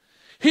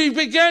 he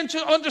began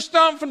to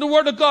understand from the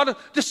Word of God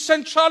the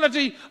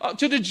centrality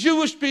to the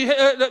Jewish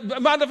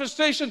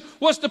manifestation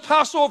was the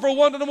Passover,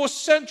 one of the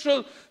most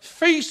central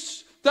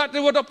feasts that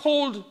they would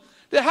uphold.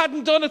 They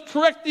hadn't done it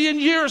correctly in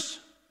years.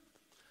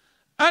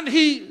 And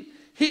he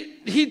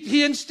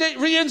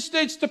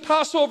reinstates the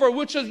Passover,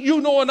 which, as you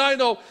know and I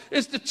know,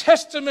 is the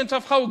testament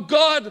of how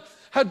God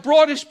had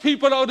brought his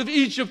people out of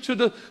Egypt to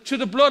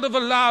the blood of a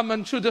lamb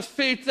and to the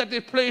faith that they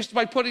placed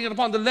by putting it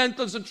upon the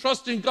lentils and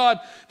trusting God,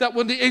 that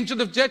when the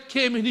angel of death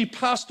came and he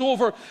passed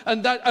over,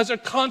 and that as a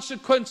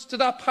consequence to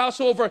that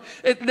Passover,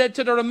 it led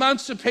to their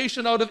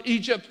emancipation out of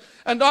Egypt.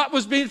 And that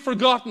was being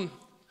forgotten.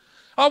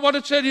 I want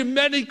to tell you,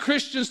 many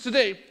Christians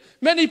today,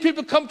 many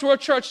people come to our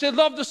church, they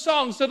love the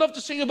songs, they love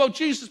to sing about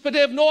Jesus, but they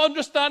have no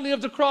understanding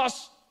of the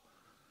cross.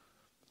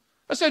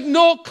 I said,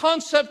 no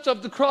concept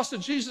of the cross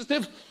of Jesus. They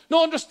have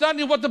no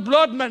understanding of what the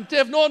blood meant. They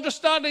have no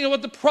understanding of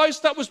what the price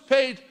that was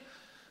paid.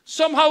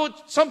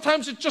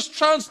 Sometimes it just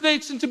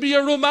translates into be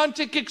a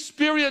romantic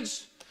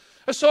experience,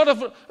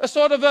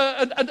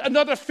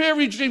 another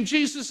fairy dream.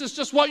 Jesus is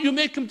just what you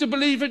make him to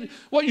believe in,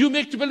 what you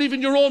make to believe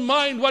in your own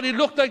mind, what he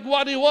looked like,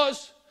 what he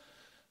was.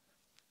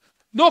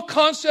 No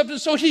concept.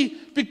 And so he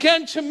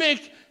began to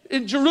make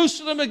in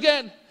Jerusalem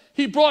again.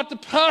 He brought the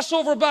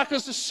Passover back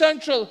as the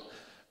central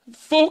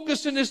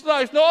focus in his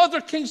life. No other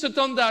kings had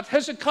done that.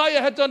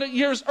 Hezekiah had done it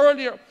years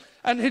earlier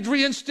and had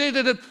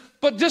reinstated it.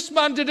 But this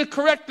man did it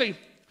correctly.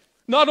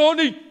 Not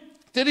only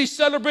did he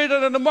celebrate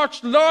it on a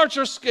much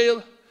larger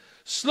scale,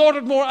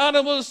 slaughtered more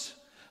animals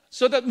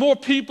so that more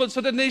people,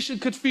 so the nation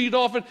could feed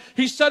off it.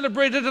 He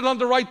celebrated it on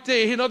the right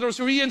day. In other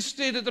words,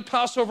 reinstated the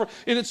Passover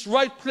in its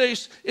right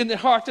place in the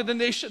heart of the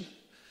nation.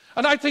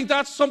 And I think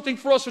that's something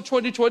for us for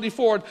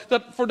 2024,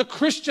 that for the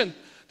Christian,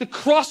 the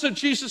cross of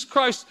Jesus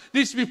Christ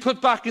needs to be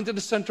put back into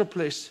the center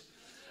place.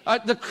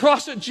 The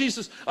cross of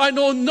Jesus. I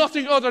know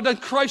nothing other than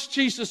Christ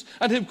Jesus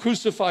and him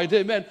crucified.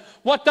 Amen.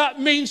 What that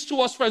means to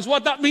us, friends,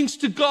 what that means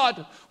to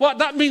God, what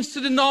that means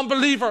to the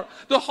non-believer.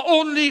 The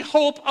only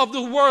hope of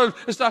the world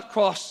is that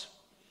cross.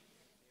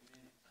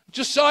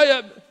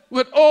 Josiah,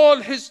 with all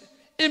his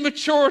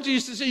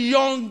immaturities as a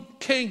young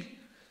king,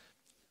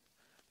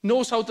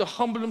 knows how to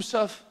humble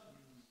himself,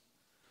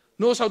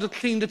 knows how to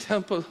clean the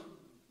temple,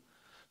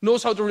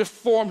 knows how to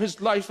reform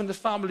his life and the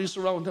families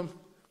around him,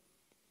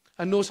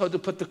 and knows how to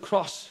put the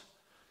cross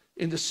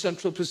in the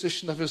central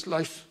position of his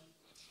life.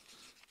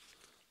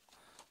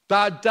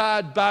 Bad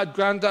dad, bad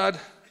granddad.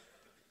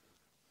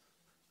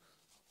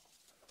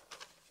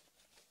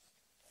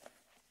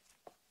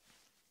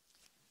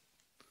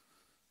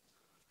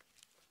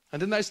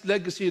 And the nice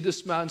legacy of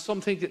this man,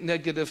 some think it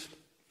negative,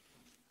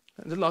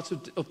 and there are lots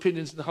of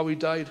opinions on how he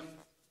died.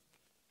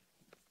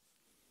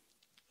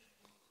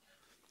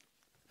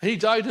 He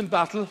died in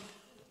battle.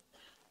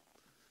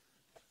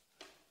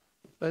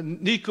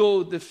 When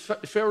Necho, the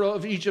Pharaoh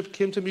of Egypt,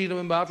 came to meet him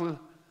in battle,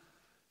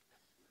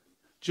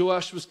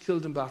 Joash was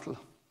killed in battle.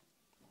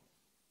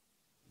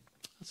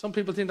 Some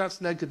people think that's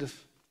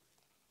negative.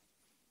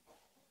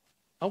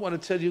 I want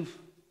to tell you,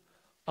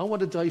 I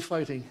want to die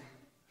fighting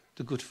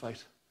the good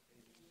fight.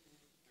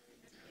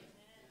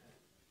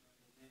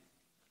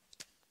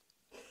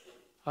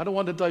 I don't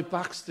want to die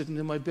backslidden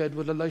in my bed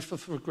with a life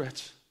of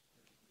regret,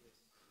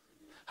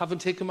 having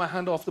taken my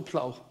hand off the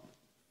plow,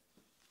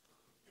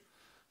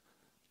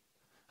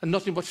 and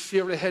nothing but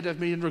fear ahead of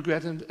me and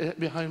regret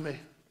behind me.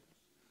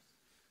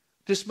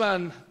 This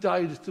man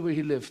died the way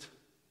he lived,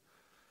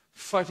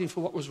 fighting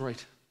for what was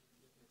right.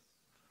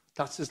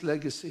 That's his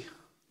legacy.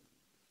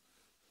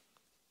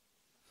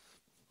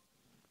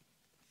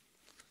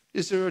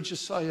 Is there a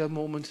Josiah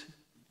moment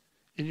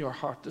in your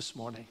heart this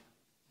morning?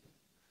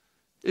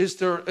 Is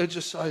there a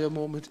Josiah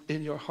moment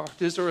in your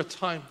heart? Is there a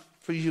time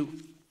for you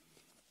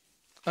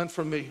and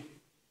for me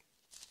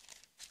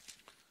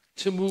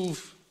to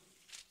move?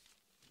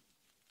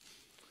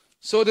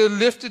 So they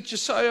lifted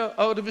Josiah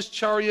out of his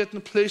chariot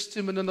and placed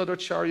him in another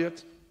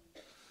chariot.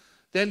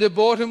 Then they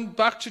brought him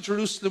back to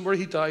Jerusalem, where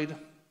he died.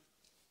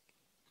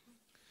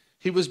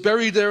 He was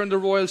buried there in the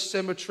royal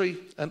cemetery,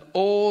 and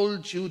all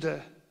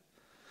Judah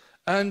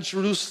and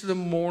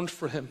Jerusalem mourned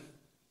for him.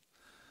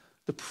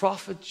 The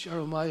prophet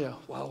Jeremiah,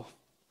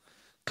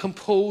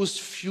 composed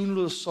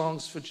funeral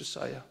songs for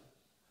Josiah.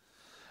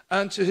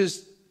 And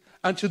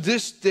to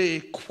this day,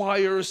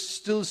 choirs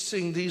still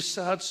sing these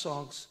sad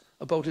songs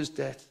about his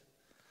death.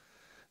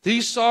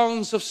 These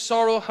songs of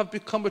sorrow have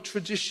become a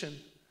tradition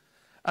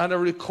and are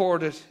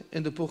recorded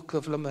in the book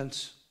of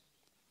laments.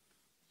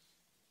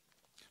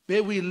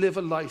 May we live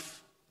a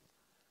life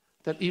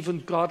that even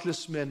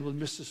godless men will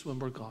miss us when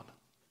we're gone.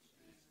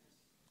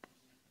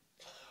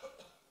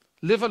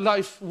 Live a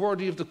life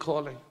worthy of the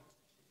calling.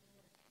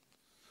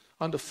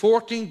 On the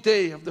 14th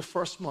day of the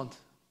first month,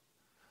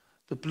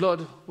 the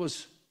blood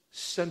was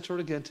sent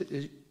again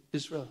to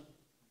Israel.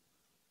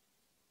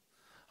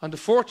 On the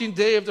 14th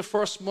day of the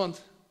first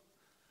month,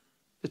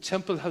 the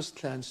temple was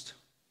cleansed.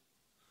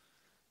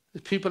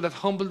 The people had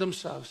humbled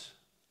themselves.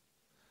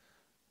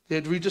 They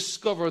had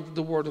rediscovered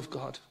the Word of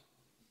God.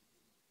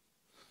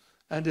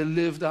 And they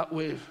lived that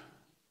way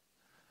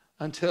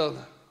until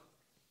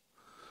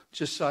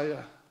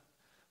Josiah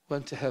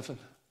went to heaven.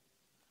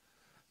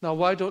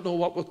 Now, I don't know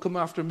what will come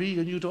after me,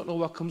 and you don't know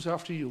what comes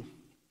after you.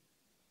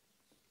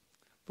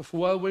 But for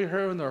while we're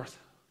here on earth,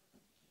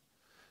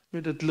 may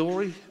the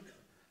glory,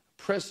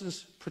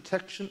 presence,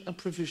 protection, and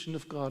provision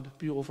of God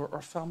be over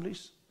our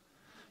families,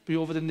 be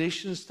over the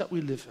nations that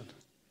we live in.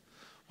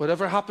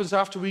 Whatever happens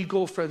after we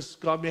go, friends,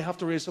 God may have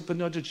to raise up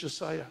another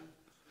Josiah.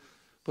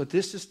 But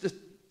this is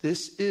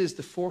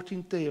the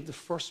 14th day of the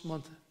first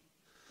month.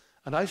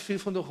 And I feel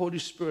from the Holy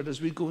Spirit as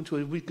we go into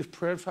a week of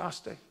prayer and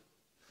fasting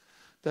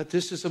that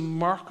this is a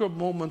marker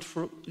moment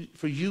for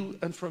you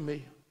and for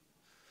me.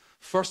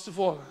 First of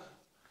all,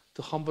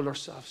 to humble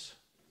ourselves.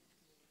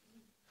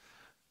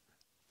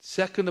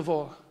 Second of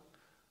all,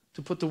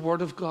 to put the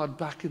Word of God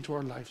back into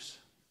our lives.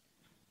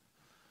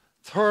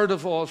 Third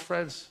of all,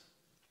 friends,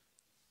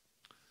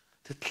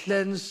 to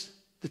cleanse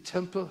the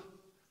temple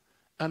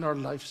and our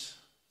lives.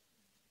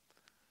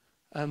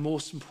 And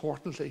most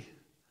importantly,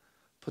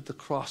 put the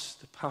cross,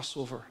 the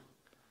Passover,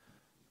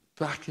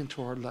 back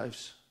into our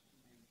lives.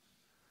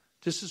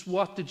 This is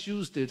what the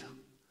Jews did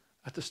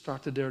at the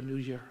start of their new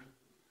year.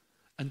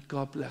 And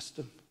God blessed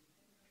them.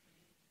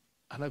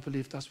 And I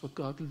believe that's what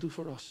God will do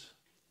for us.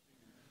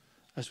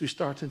 As we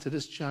start into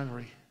this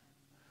January,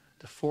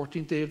 the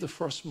 14th day of the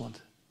first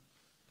month,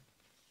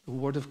 the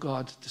Word of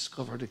God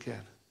discovered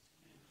again.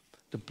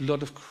 The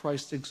blood of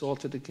Christ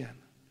exalted again.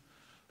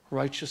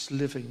 Righteous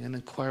living and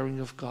inquiring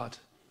of God.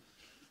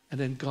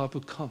 And then God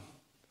will come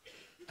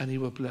and He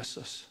will bless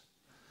us.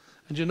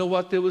 And you know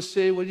what they will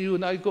say when you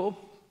and I go?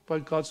 By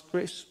God's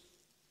grace,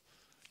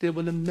 they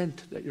will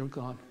lament that you're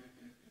gone.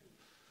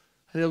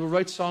 And they will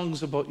write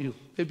songs about you.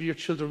 Maybe your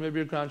children, maybe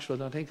your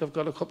grandchildren. I think I've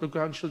got a couple of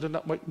grandchildren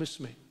that might miss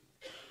me.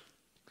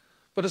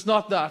 But it's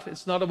not that.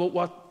 It's not about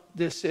what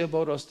they say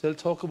about us. They'll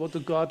talk about the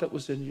God that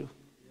was in you.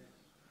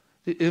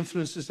 The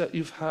influences that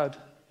you've had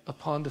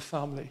upon the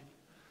family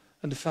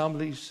and the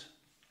families.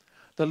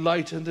 The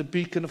light and the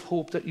beacon of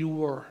hope that you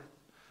were.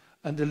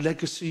 And the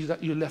legacy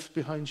that you left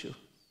behind you.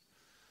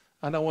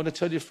 And I want to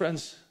tell you,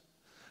 friends,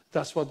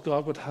 that's what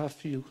God would have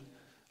for you.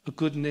 A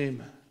good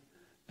name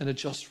and a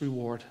just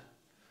reward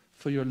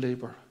for your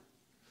labor.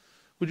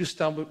 Would you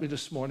stand with me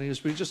this morning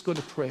as we're just going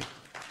to pray?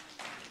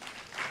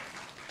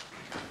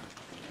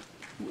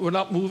 We're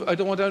not moving. I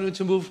don't want anyone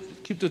to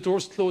move. Keep the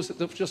doors closed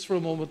just for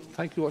a moment.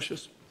 Thank you,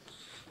 ushers.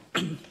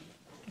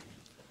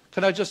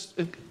 Can I just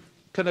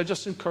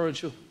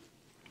encourage you?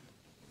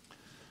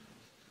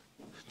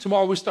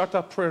 Tomorrow we start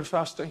that prayer and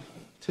fasting.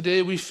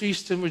 Today we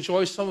feast and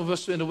rejoice, some of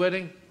us in a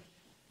wedding.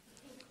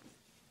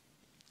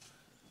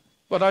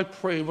 But I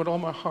pray with all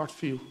my heart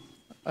for you.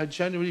 I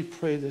genuinely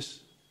pray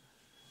this,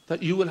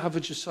 that you will have a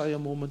Josiah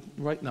moment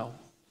right now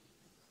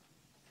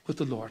with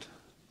the Lord.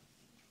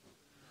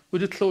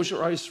 Would you close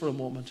your eyes for a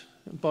moment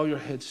and bow your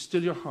heads,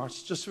 still your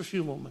hearts, just for a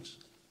few moments.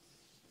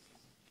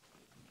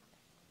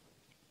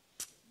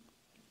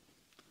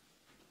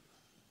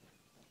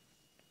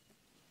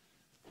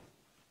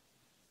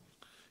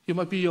 You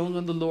might be young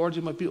in the Lord,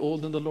 you might be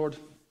old in the Lord,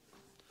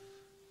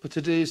 but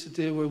today is the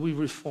day where we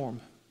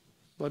reform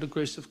by the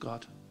grace of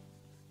God.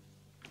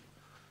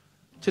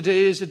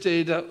 Today is a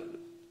day that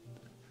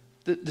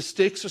the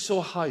stakes are so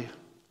high.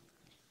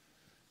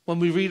 When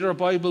we read our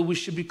Bible, we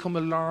should become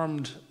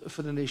alarmed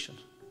for the nation.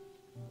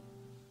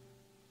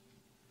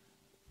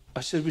 I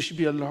said we should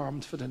be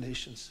alarmed for the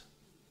nations.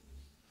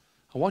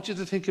 I want you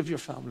to think of your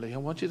family. I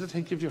want you to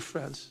think of your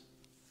friends.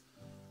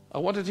 I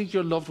want to think of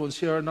your loved ones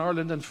here in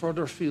Ireland and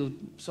further afield.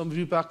 Some of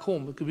you back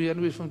home. It could be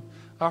anywhere from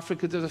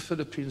Africa to the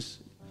Philippines,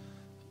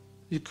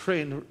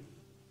 Ukraine,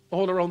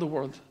 all around the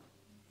world.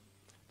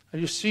 And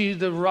you see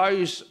the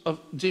rise of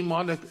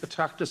demonic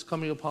attack that's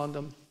coming upon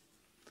them.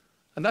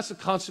 And that's a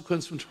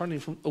consequence from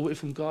turning away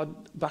from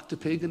God back to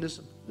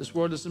paganism. This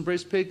world has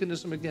embraced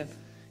paganism again.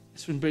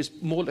 It's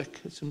embraced Molech.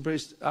 It's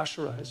embraced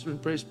Asherah. It's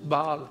embraced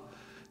Baal.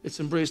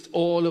 It's embraced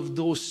all of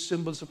those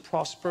symbols of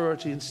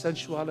prosperity and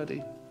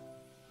sensuality.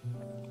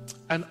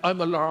 And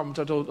I'm alarmed.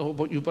 I don't know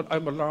about you, but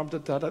I'm alarmed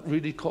at that. That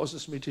really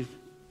causes me to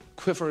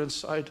quiver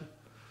inside.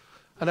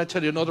 And I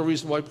tell you another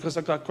reason why, because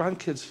I've got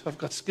grandkids. I've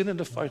got skin in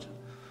the fight.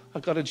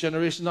 I've got a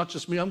generation, not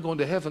just me. I'm going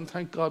to heaven.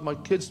 Thank God my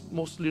kids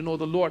mostly know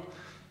the Lord.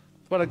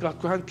 But I got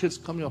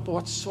grandkids coming up.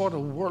 What sort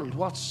of world,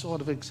 what sort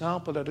of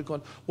example are they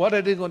going? What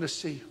are they going to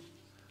see?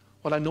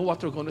 Well, I know what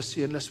they're going to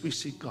see unless we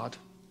seek God.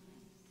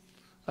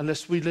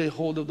 Unless we lay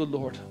hold of the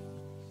Lord.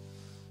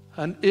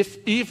 And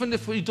even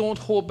if we don't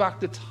hold back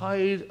the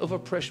tide of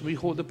oppression, we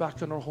hold it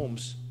back in our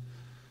homes.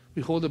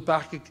 We hold it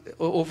back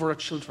over our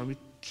children. We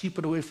keep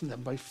it away from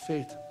them by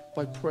faith,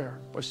 by prayer,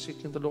 by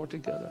seeking the Lord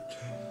together.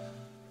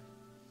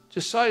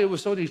 Josiah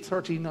was only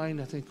 39,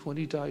 I think, when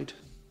he died.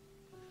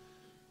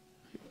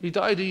 He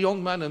died a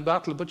young man in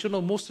battle, but you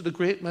know, most of the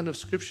great men of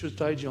Scripture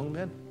died young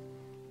men.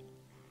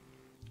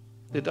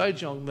 They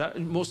died young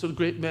men. Most of the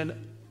great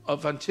men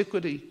of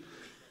antiquity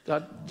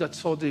that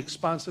saw the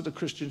expanse of the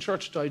Christian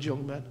church died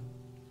young men.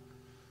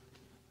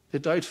 They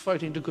died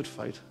fighting the good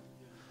fight.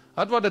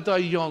 I'd rather die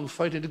young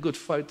fighting the good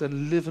fight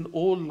than live an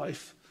old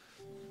life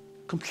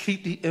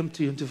completely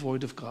empty and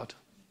devoid of God.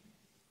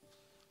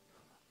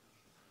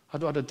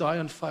 I'd rather die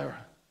on fire,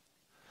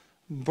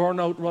 burn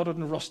out rather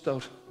than rust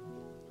out.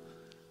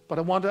 But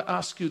I want to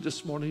ask you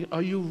this morning,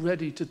 are you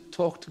ready to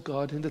talk to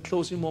God in the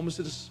closing moments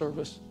of the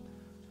service?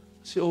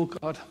 Say, oh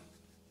God,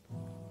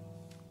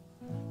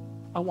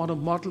 I want to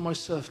model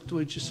myself the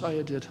way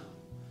Josiah did.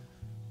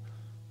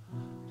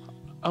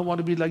 I want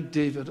to be like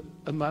David,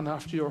 a man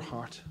after your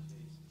heart.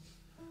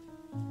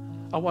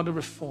 I want to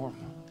reform.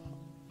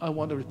 I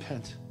want to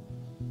repent.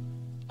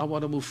 I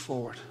want to move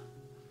forward.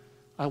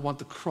 I want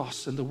the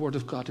cross and the Word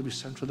of God to be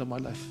central in my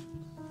life.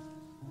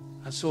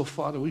 And so,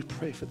 Father, we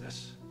pray for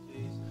this.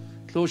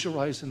 Close your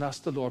eyes and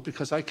ask the Lord,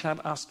 because I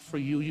can't ask for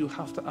you. You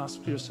have to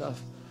ask for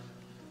yourself.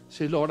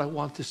 Say, Lord, I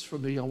want this for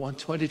me. I want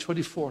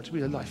 2024 to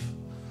be a life,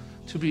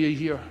 to be a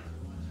year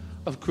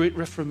of great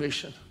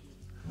reformation,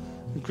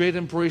 great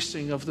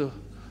embracing of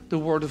the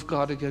Word of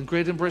God again,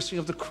 great embracing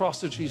of the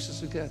cross of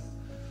Jesus again.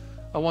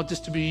 I want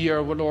this to be a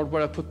year, Lord,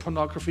 where I put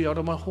pornography out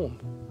of my home,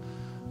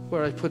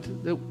 where I put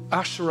the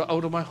Asherah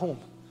out of my home.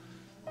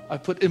 I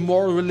put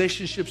immoral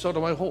relationships out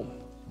of my home.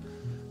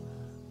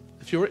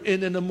 If you're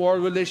in an immoral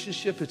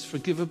relationship, it's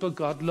forgivable.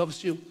 God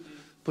loves you,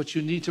 but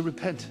you need to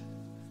repent.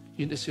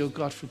 You need to say, oh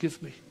God,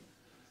 forgive me.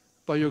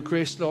 By your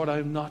grace, Lord,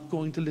 I'm not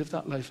going to live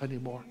that life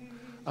anymore.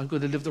 I'm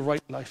going to live the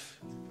right life.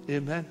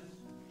 Amen.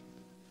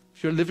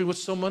 If you're living with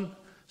someone,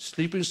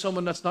 sleeping with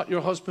someone that's not your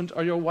husband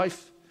or your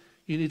wife,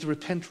 you need to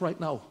repent right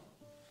now.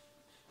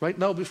 Right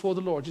now before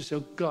the Lord. You say,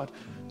 oh God,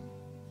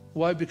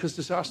 why? Because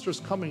disaster is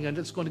coming and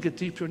it's going to get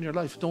deeper in your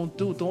life.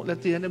 Don't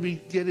let the enemy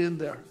get in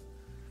there.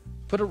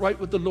 Put it right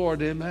with the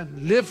Lord, amen.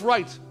 Live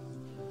right,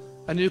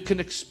 and you can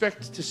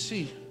expect to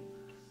see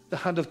the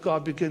hand of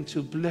God begin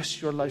to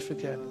bless your life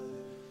again.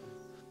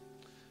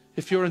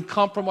 If you're in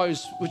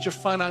compromise with your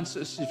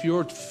finances, if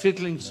you're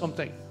fiddling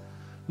something,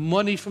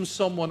 money from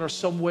someone or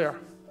somewhere,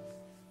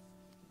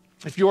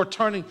 if you're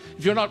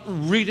not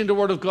reading the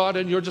Word of God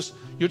and you're just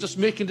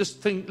making this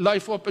thing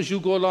life up as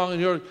you go along,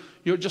 and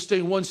you're just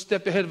staying one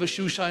step ahead of a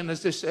shoe shine,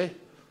 as they say,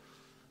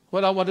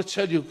 well, I want to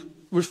tell you,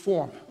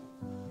 reform.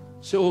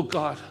 Say, oh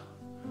God,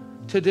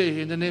 today,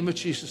 in the name of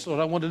Jesus, Lord,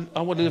 I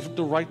want to live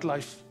the right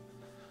life.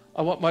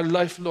 I want my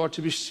life, Lord,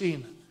 to be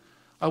seen.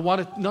 I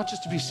want it not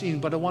just to be seen,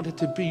 but I want it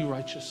to be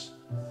righteous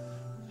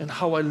in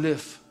how I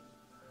live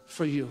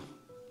for you.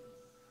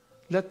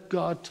 Let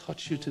God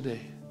touch you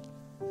today.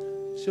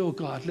 Say, oh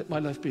God, let my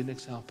life be an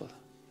example.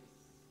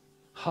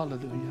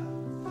 Hallelujah.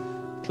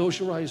 Close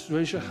your eyes,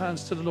 raise your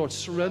hands to the Lord,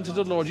 surrender to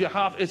the Lord.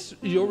 It's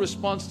your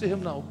response to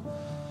Him now.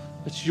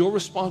 It's your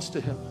response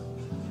to Him.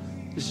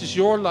 This is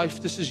your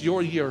life. This is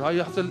your year. I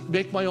have to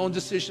make my own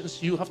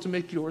decisions. You have to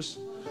make yours.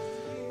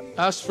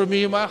 As for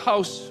me and my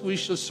house, we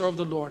shall serve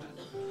the Lord.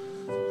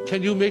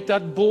 Can you make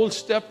that bold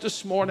step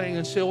this morning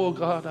and say, oh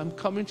God, I'm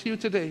coming to you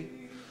today.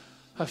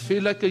 I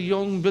feel like a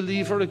young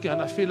believer again.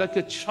 I feel like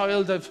a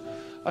child.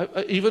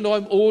 Even though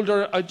I'm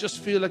older, I just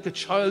feel like a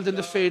child in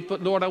the faith.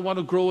 But Lord, I want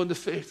to grow in the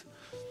faith.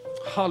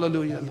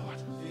 Hallelujah,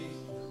 Lord.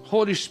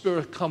 Holy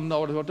Spirit, come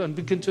now, Lord, and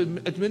begin to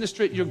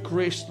administrate your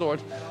grace,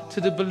 Lord, to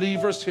the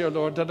believers here,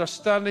 Lord, that are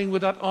standing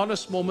with that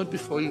honest moment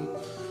before you.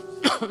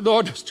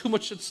 Lord, there's too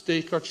much at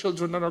stake. Our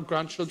children and our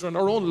grandchildren,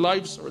 our own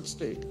lives are at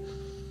stake.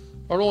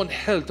 Our own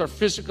health, our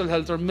physical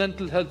health, our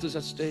mental health is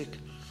at stake.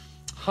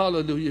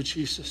 Hallelujah,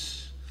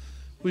 Jesus.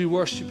 We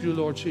worship you,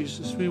 Lord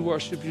Jesus. We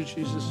worship you,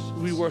 Jesus.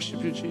 We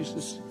worship you,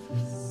 Jesus.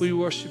 We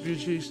worship you,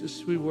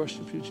 Jesus. We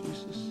worship you,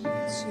 Jesus.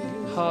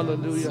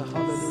 Hallelujah,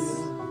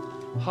 hallelujah.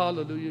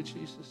 Hallelujah,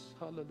 Jesus.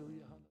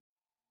 Hallelujah.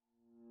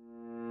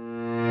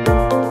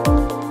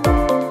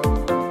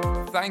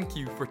 Thank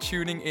you for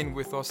tuning in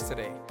with us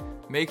today.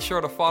 Make sure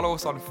to follow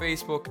us on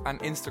Facebook and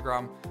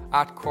Instagram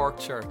at Cork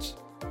Church.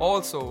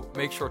 Also,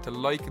 make sure to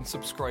like and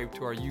subscribe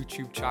to our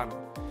YouTube channel.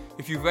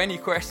 If you have any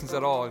questions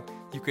at all,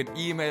 you can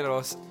email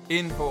us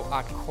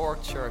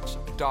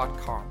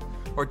info@corkchurch.com,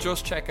 or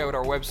just check out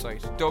our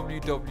website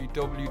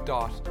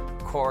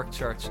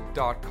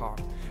www.corkchurch.com.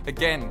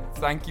 Again,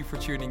 thank you for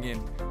tuning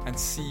in, and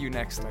see you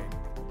next time.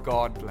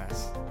 God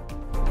bless.